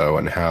or so,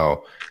 and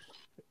how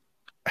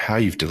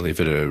you've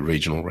delivered a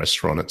regional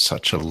restaurant at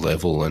such a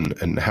level,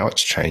 and how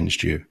it's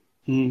changed you.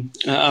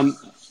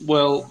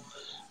 Well,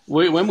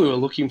 when we were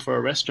looking for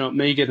a restaurant,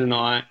 Megan and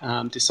I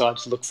decided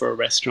to look for a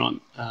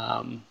restaurant.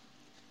 I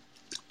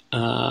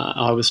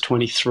was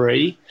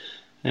 23.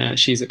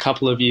 She's a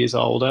couple of years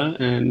older,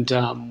 and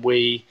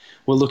we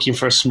were looking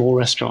for a small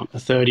restaurant, a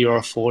 30 or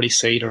a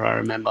 40-seater, I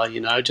remember,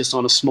 just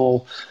on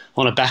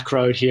a back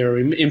road here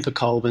in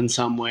Invercolburn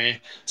somewhere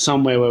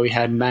where we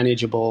had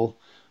manageable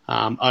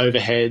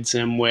overheads,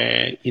 and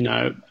where,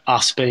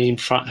 us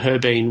her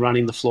being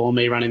running the floor,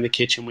 me running the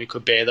kitchen, we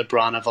could bear the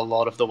brunt of a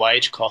lot of the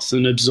wage costs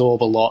and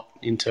absorb a lot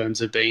in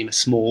terms of being a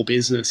small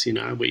business.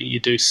 You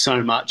do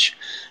so much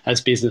as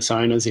business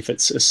owners if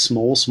it's a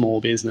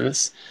small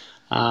business.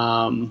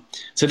 So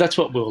that's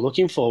what we were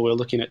looking for. We were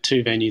looking at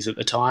 2 venues at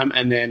the time,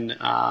 and then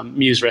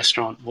Muse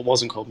Restaurant. Well, it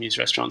wasn't called Muse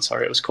Restaurant,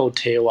 sorry. It was called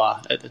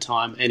Tiawa at the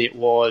time, and it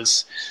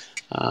was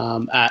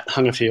at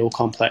Hungerfield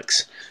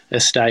Complex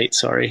Estate,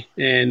 sorry.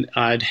 And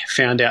I'd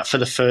found out for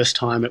the first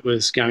time it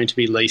was going to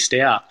be leased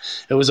out.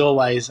 It was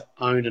always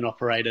owned and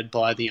operated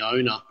by the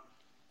owner.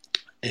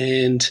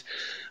 And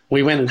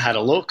we went and had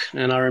a look,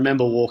 and I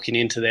remember walking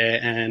into there,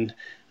 and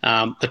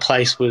the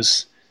place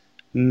was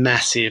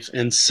massive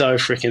and so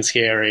freaking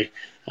scary.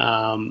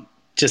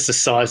 Just the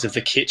size of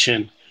the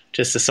kitchen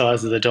just the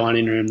size of the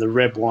dining room, the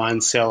red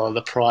wine cellar,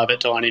 the private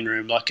dining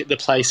room. Like, the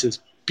place is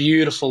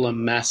beautiful and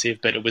massive,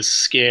 but it was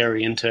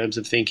scary in terms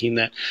of thinking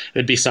that it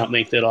would be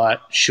something that I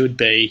should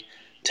be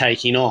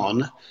taking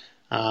on.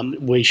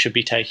 We should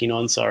be taking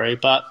on, sorry.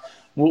 But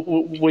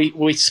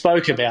we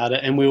spoke about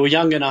it, and we were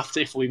young enough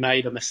that if we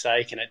made a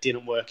mistake and it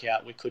didn't work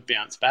out, we could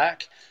bounce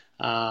back.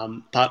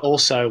 But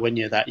also, when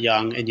you're that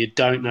young and you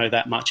don't know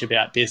that much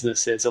about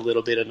business, there's a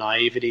little bit of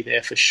naivety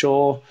there for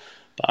sure.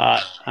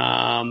 But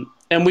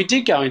and we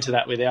did go into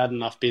that without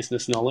enough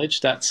business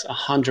knowledge. That's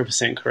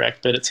 100% correct.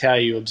 But it's how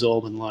you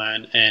absorb and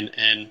learn, and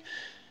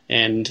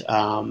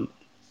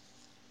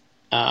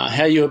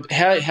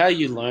how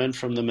you learn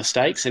from the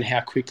mistakes and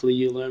how quickly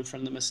you learn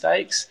from the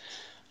mistakes.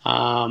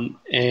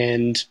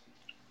 And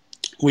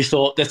we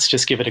thought, let's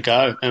just give it a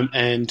go,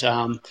 and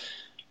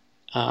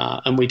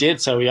we did.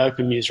 So we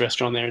opened Muse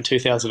Restaurant there in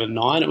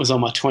 2009. It was on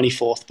my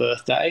 24th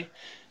birthday,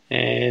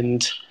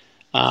 and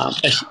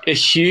a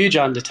huge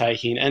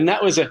undertaking. And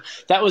that was a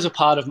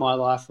part of my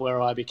life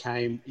where I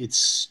became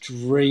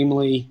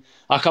extremely,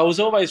 like, I was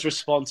always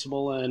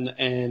responsible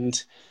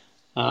and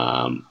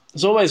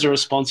was always a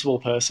responsible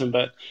person,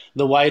 but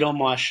the weight on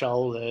our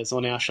shoulders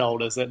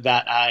at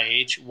that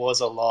age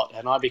was a lot,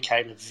 and I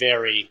became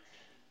very,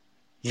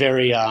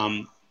 very.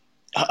 I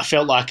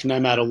felt like no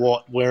matter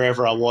what,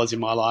 wherever I was in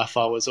my life,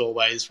 I was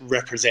always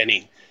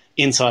representing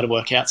inside of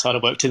work, outside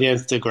of work to the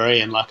nth degree,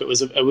 and like it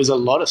was a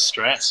lot of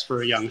stress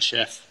for a young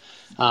chef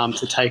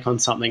to take on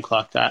something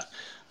like that.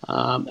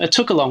 It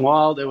took a long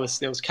while. There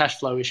was cash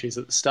flow issues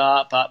at the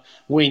start, but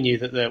we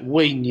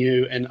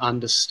knew and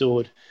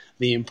understood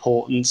the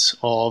importance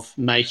of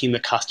making the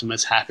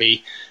customers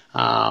happy,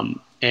 and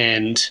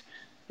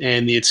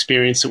the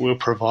experience that we were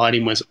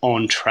providing was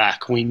on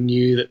track. We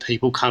knew that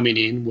people coming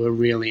in were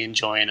really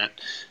enjoying it.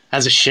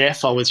 As a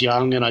chef, I was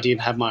young and I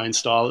didn't have my own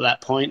style at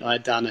that point. I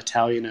had done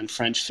Italian and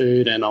French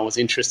food, and I was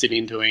interested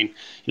in doing,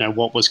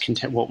 what was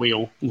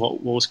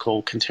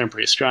called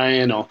contemporary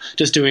Australian, or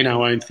just doing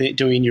our own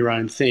doing your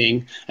own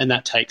thing, and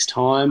that takes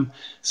time.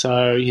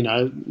 So we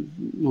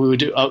would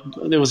do.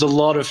 There was a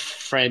lot of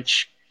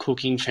French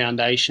cooking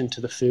foundation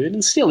to the food,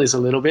 and still is a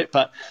little bit,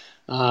 but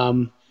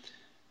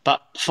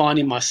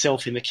finding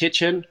myself in the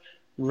kitchen,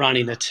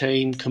 running a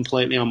team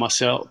completely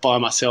by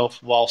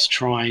myself whilst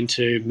trying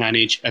to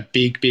manage a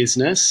big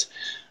business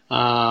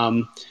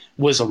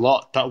was a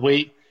lot. But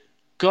we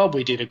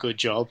did a good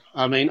job.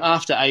 I mean,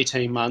 after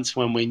 18 months,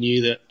 when we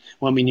knew that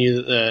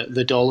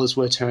the dollars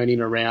were turning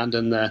around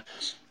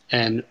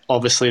and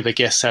obviously the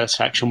guest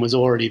satisfaction was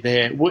already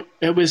there,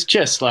 it was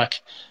just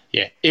like,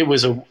 yeah, it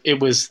was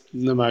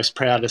the most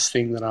proudest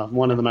thing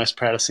one of the most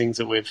proudest things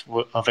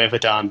that I've ever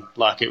done.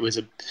 Like, it was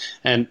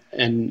and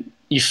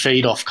you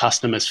feed off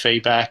customers'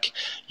 feedback,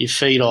 you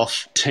feed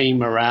off team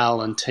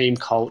morale and team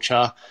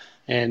culture,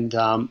 and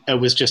it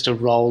was just a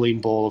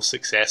rolling ball of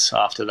success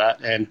after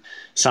that, and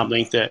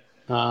something that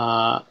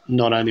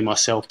not only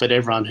myself but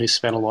everyone who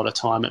spent a lot of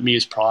time at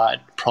Muse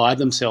pride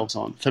themselves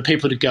on. For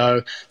people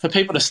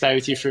to stay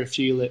with you for a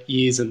few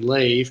years and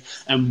leave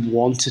and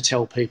want to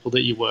tell people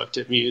that you worked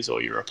at Muse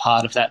or you're a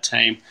part of that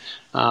team,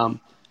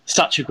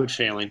 such a good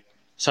feeling.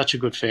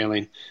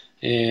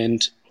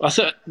 And I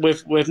thought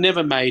we've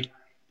never made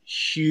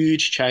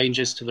huge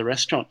changes to the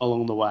restaurant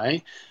along the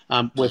way.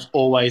 We've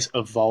always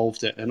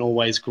evolved it and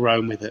always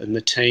grown with it, and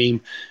the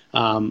team,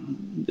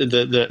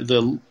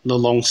 the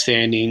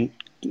long-standing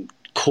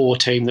core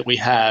team that we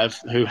have,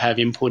 who have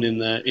input in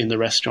the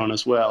restaurant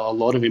as well, a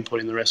lot of input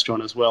in the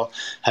restaurant as well,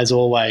 has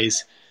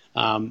always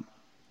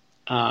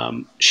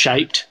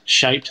shaped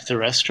the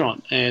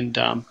restaurant, and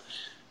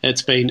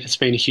it's been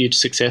a huge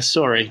success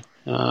story.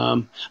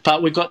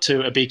 But we got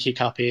to a big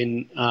hiccup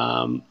in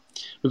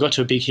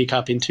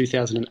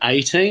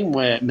 2018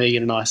 where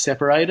Megan and I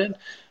separated,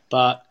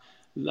 but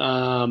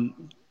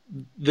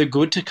the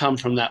good to come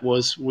from that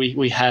was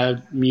we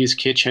have Muse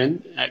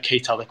Kitchen at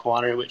Keith Other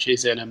Winery, which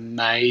is an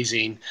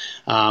amazing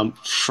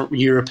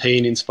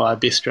European-inspired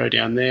bistro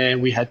down there.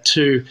 We had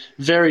two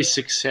very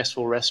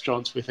successful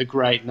restaurants with a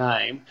great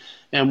name,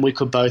 and we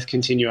could both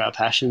continue our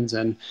passions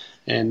and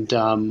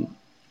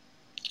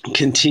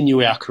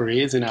continue our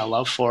careers and our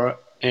love for it,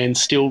 and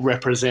still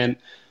represent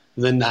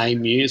the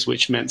name Muse,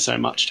 which meant so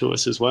much to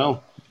us as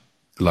well.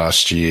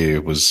 Last year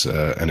was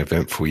an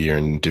eventful year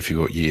and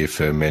difficult year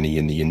for many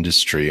in the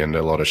industry, and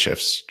a lot of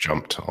chefs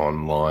jumped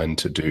online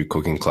to do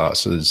cooking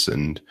classes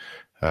and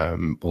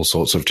all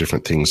sorts of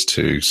different things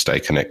to stay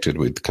connected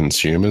with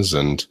consumers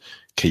and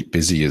keep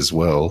busy as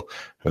well.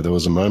 There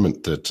was a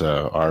moment that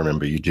I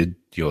remember you did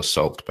your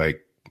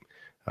salt-baked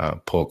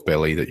pork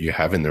belly that you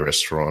have in the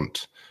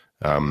restaurant,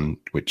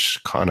 which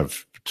kind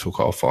of took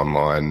off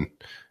online.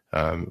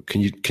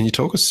 Can you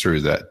talk us through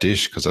that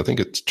dish? Because I think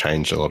it's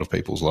changed a lot of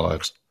people's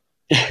lives.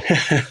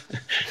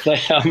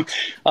 I'm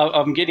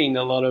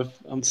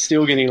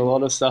still getting a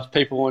lot of stuff.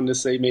 People wanting to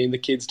see me and the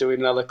kids doing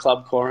another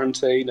club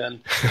quarantine,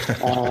 and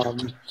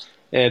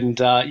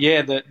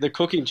the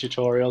cooking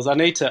tutorials. I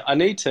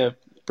need to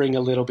bring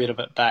a little bit of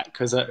it back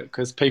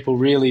because people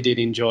really did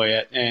enjoy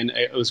it, and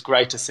it was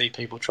great to see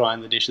people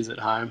trying the dishes at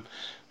home.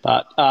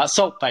 But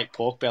salt baked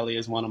pork belly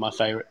is one of my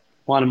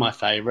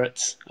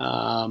favorites.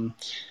 And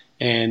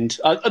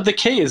the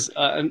key is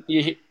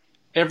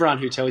everyone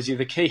who tells you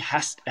the key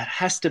has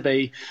to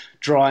be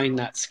drying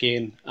that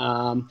skin.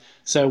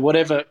 So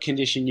whatever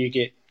condition you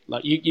get,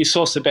 like you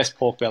source the best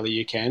pork belly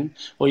you can,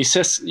 or you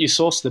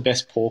source the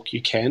best pork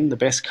you can, the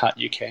best cut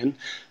you can,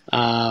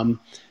 but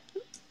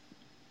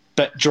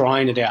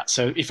drying it out.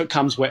 So if it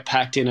comes wet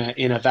packed in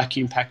a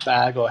vacuum packed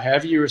bag or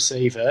however you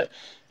receive it,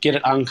 get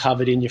it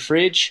uncovered in your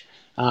fridge.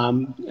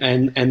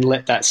 And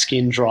let that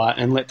skin dry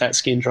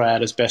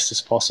out as best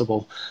as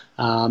possible.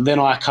 Then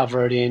I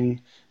cover it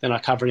in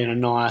a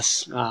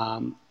nice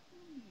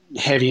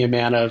heavy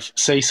amount of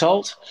sea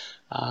salt.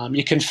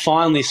 You can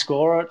finely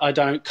score it. I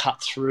don't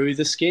cut through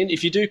the skin.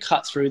 If you do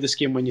cut through the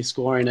skin when you're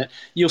scoring it,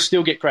 you'll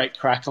still get great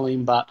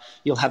crackling, but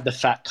you'll have the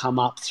fat come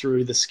up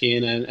through the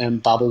skin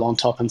and bubble on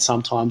top, and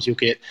sometimes you'll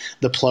get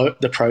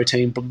the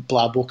protein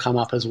blood will come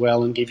up as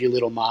well and give you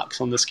little marks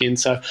on the skin.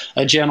 So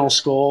a gentle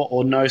score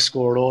or no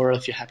score at all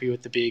if you're happy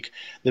with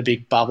the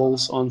big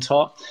bubbles on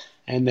top.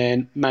 And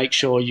then make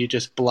sure you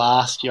just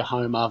blast your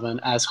home oven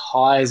as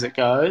high as it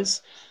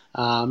goes.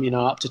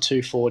 Up to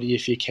 240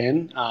 if you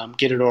can.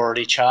 Get it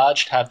already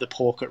charged. Have the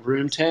pork at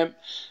room temp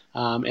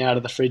out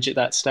of the fridge at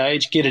that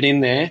stage. Get it in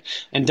there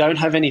and don't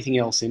have anything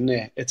else in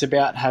there. It's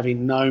about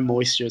having no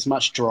moisture, as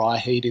much dry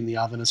heat in the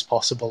oven as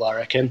possible, I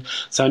reckon.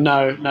 So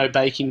no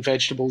baking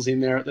vegetables in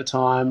there at the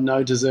time,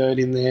 no dessert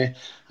in there.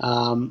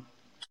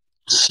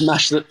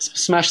 Smash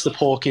the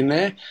pork in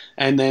there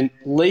and then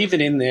leave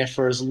it in there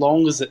for as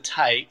long as it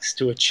takes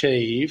to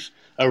achieve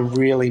a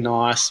really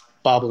nice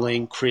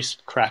bubbling, crisp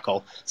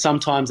crackle.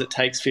 Sometimes it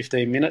takes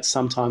 15 minutes,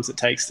 sometimes it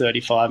takes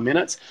 35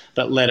 minutes,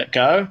 but let it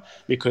go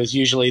because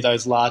usually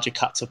those larger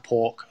cuts of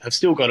pork have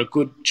still got a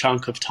good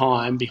chunk of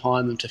time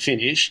behind them to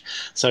finish.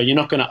 So you're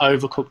not going to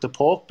overcook the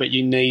pork, but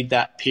you need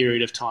that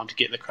period of time to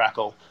get the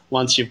crackle.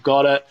 Once you've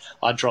got it,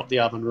 I drop the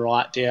oven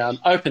right down,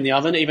 open the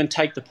oven, even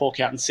take the pork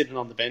out and sit it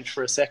on the bench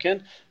for a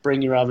second,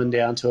 bring your oven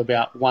down to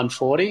about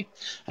 140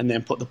 and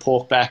then put the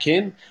pork back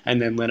in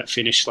and then let it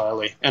finish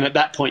slowly. And at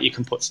that point, you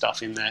can put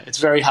stuff in there. It's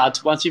very hard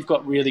once you've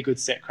got really good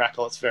set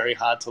crackle, it's very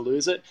hard to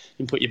lose it.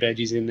 You can put your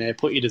veggies in there,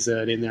 put your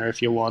dessert in there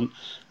if you want,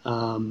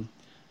 and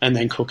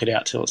then cook it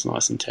out till it's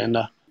nice and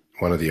tender.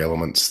 One of the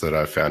elements that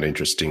I found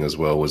interesting as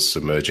well was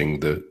submerging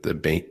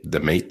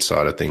the meat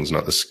side of things,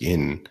 not the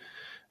skin,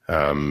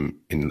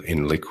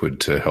 in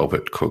liquid to help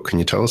it cook. Can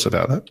you tell us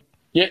about that?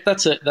 Yeah,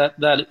 that's it.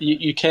 That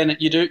you can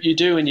you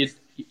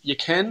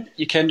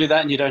can do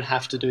that, and you don't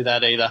have to do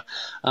that either.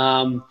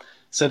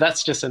 So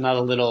that's just another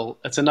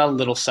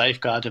little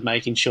safeguard to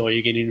making sure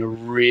you're getting a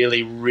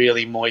really,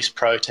 really moist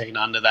protein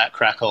under that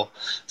crackle.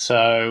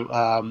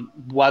 So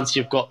once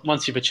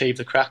you've achieved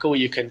the crackle,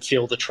 you can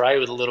fill the tray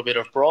with a little bit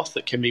of broth.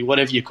 That can be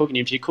whatever you're cooking.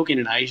 If you're cooking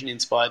an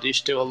Asian-inspired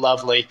dish, do a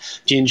lovely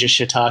ginger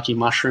shiitake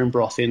mushroom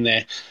broth in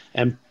there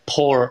and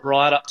pour it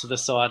right up to the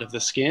side of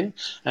the skin.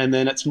 And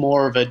then it's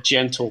more of a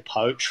gentle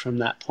poach from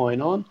that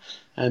point on.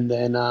 And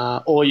then,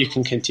 or you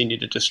can continue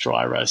to just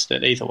dry roast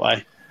it, either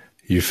way.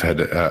 You've had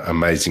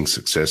amazing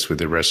success with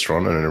the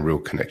restaurant and a real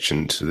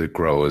connection to the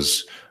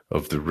growers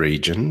of the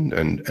region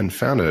and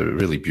found a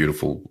really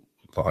beautiful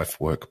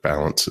life-work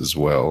balance as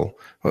well.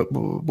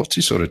 What's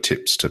your sort of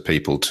tips to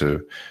people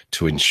to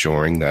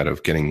ensuring that,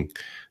 of getting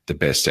the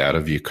best out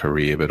of your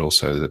career but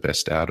also the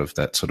best out of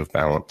that sort of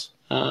balance?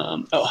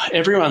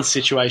 Everyone's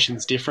situation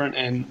is different,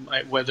 and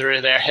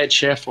whether they're a head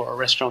chef or a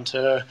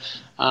restaurateur,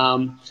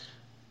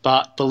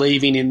 but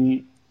believing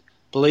in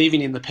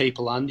the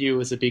people under you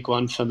is a big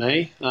one for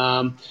me.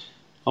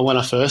 When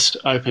I first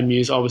opened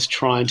Muse, I was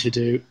trying to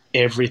do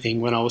everything.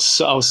 When I was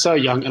so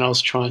young, and I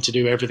was trying to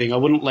do everything. I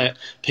wouldn't let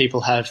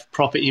people have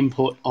proper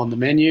input on the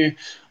menu.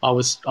 I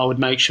would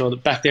make sure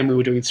that back then we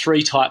were doing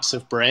 3 types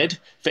of bread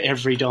for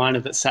every diner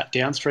that sat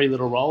down, 3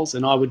 little rolls,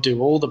 and I would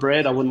do all the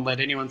bread. I wouldn't let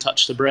anyone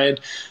touch the bread.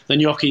 The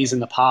gnocchis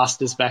and the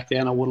pastas back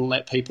then, I wouldn't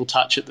let people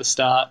touch at the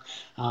start.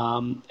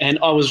 And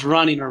I was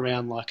running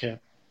around like a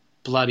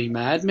bloody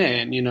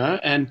madman,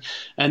 and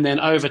then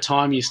over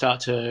time you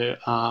start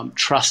to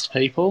trust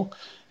people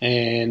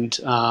and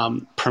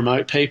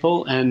promote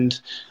people, and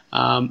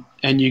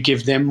you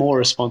give them more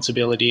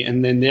responsibility,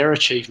 and then their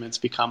achievements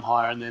become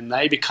higher, and then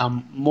they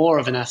become more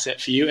of an asset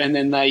for you, and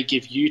then they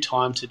give you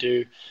time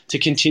to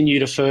continue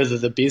to further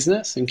the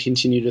business and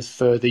continue to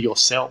further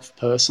yourself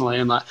personally.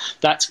 And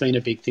that's been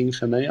a big thing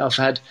for me. I've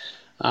had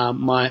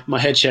my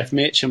head chef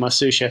Mitch and my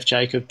sous chef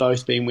Jake have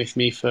both been with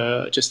me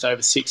for just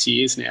over 6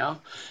 years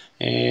now.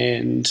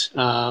 And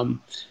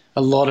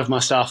a lot of my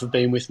staff have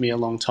been with me a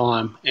long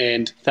time,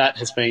 and that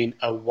has been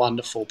a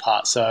wonderful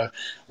part. So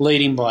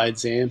leading by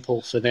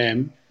example for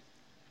them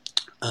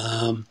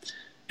and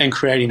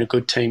creating a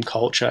good team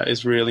culture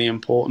is really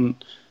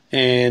important.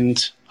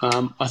 And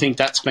I think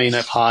that's been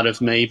a part of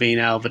me being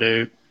able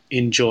to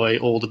enjoy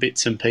all the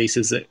bits and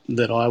pieces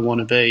that I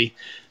want to be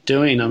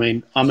doing. I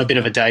mean, I'm a bit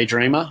of a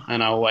daydreamer,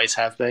 and I always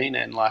have been,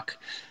 and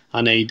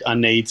I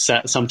need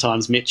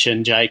sometimes Mitch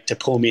and Jake to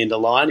pull me into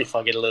line if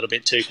I get a little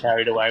bit too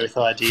carried away with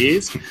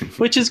ideas,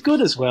 which is good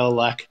as well.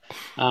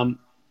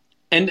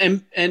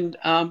 And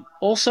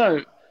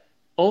also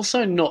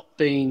not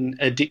being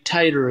a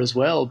dictator as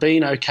well,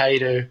 being okay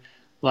to,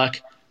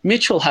 like,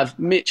 Mitch,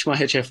 my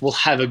head chef, will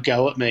have a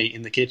go at me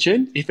in the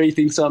kitchen if he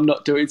thinks I'm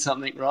not doing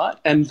something right,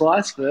 and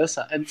vice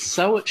versa. And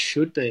so it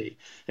should be.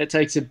 It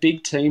takes a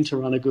big team to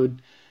run a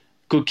good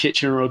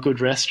kitchen or a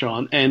good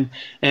restaurant, and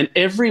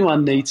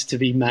everyone needs to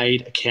be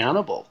made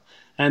accountable.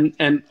 And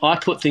I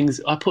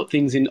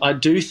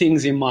do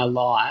things in my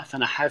life,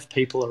 and I have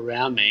people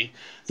around me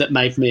that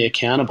make me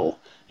accountable.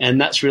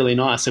 And that's really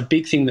nice. A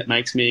big thing that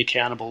makes me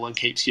accountable and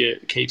keeps you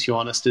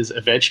honest is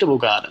a vegetable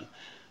garden.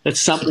 It's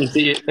something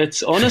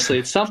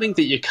it's something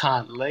that you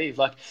can't leave.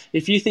 Like,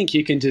 if you think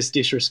you can just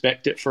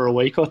disrespect it for a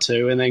week or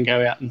two and then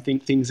go out and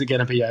think things are going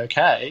to be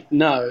okay,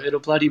 no, it'll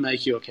bloody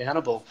make you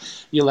accountable.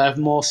 You'll have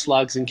more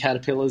slugs and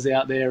caterpillars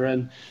out there,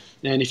 and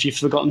if you've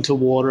forgotten to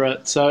water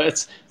it. So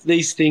it's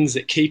these things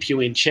that keep you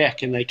in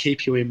check and they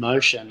keep you in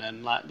motion,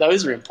 and like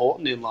those are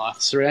important in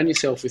life. Surround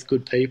yourself with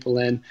good people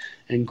and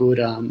good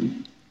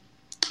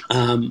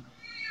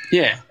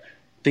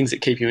things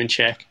that keep you in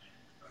check.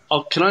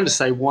 Oh, can I just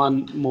say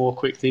one more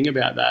quick thing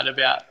about that,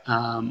 about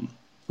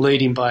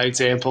leading by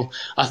example?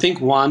 I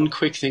think one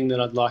quick thing that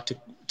I'd like to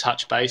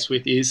touch base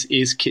with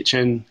is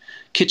kitchen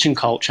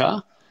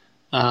culture,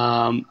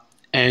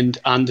 and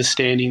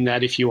understanding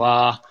that if you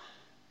are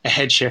a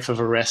head chef of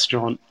a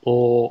restaurant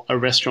or a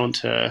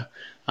restaurateur,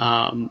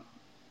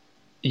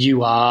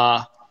 you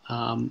are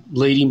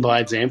leading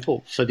by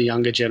example for the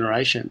younger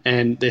generation.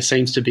 And there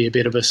seems to be a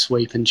bit of a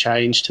sweep and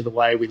change to the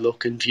way we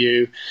look and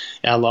view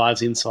our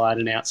lives inside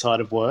and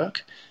outside of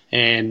work,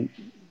 and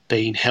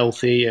being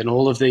healthy and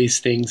all of these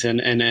things,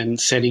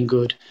 and setting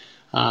good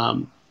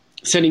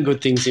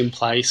things in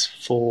place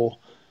for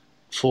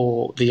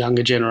the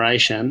younger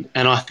generation.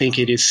 And I think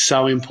it is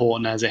so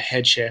important as a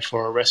head chef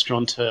or a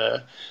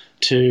restaurateur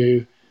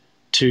to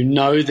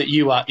know that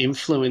you are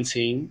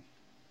influencing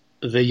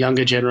the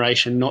younger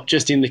generation, not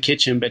just in the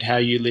kitchen, but how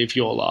you live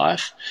your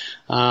life.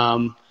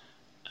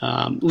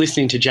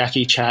 Listening to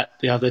Jackie chat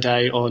the other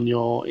day on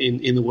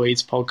in the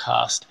Weeds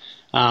podcast,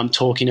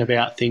 talking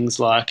about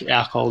things like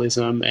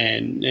alcoholism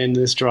and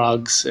there's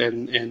drugs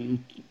and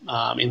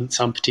in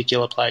some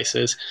particular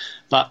places.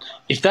 But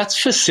if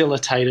that's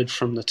facilitated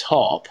from the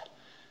top,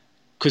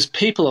 because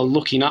people are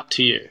looking up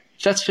to you,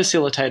 if that's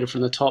facilitated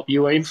from the top,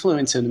 you are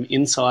influencing them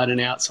inside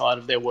and outside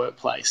of their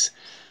workplace.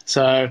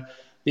 So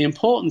the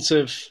importance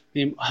of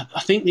being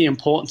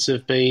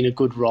a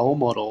good role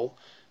model,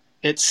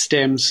 it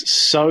stems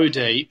so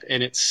deep,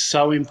 and it's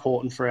so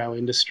important for our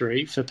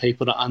industry for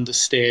people to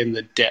understand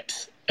the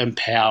depth and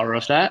power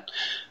of that.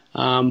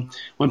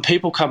 When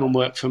people come and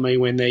work for me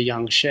when they're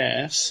young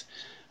chefs,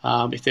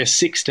 if they're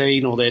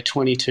 16 or they're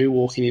 22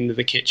 walking into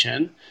the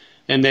kitchen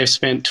and they've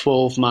spent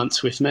 12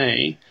 months with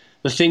me,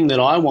 the thing that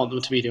I want them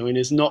to be doing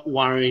is not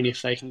worrying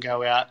if they can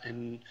go out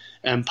and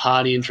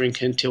party and drink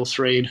until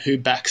 3 and who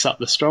backs up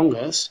the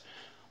strongest.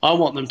 I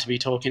want them to be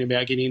talking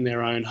about getting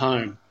their own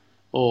home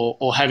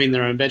or having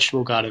their own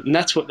vegetable garden. And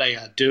that's what they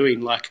are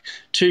doing. Like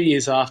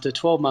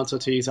 12 months or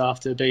 2 years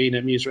after being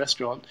at Muse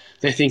restaurant,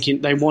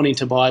 they're wanting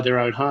to buy their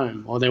own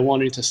home, or they're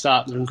wanting to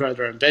start and grow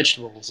their own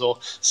vegetables or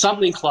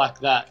something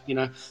like that. You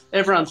know,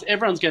 everyone's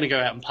going to go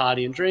out and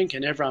party and drink,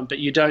 but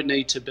you don't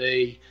need to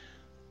be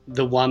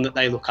the one that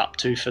they look up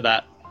to for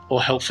that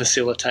or help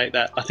facilitate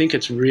that. I think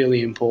it's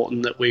really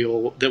important that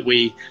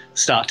we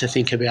start to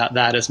think about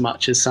that as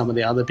much as some of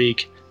the other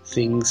big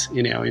things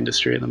in our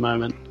industry at the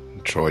moment.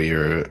 Troy,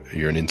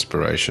 you're an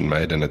inspiration,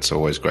 mate, and it's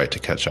always great to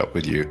catch up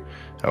with you.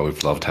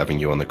 We've loved having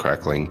you on the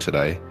Crackling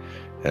today,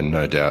 and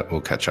no doubt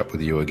we'll catch up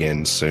with you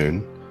again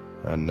soon,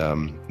 and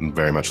I'm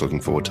very much looking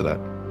forward to that.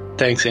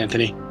 Thanks,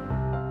 Anthony.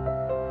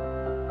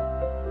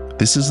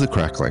 This is The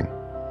Crackling,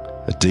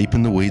 a Deep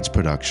in the Weeds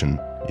production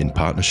in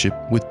partnership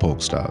with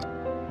Porkstars.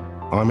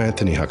 I'm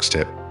Anthony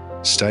Huckstep.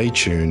 Stay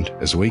tuned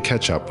as we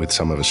catch up with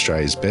some of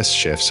Australia's best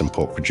chefs and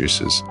pork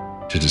producers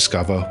to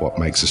discover what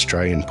makes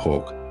Australian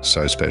pork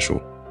so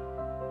special.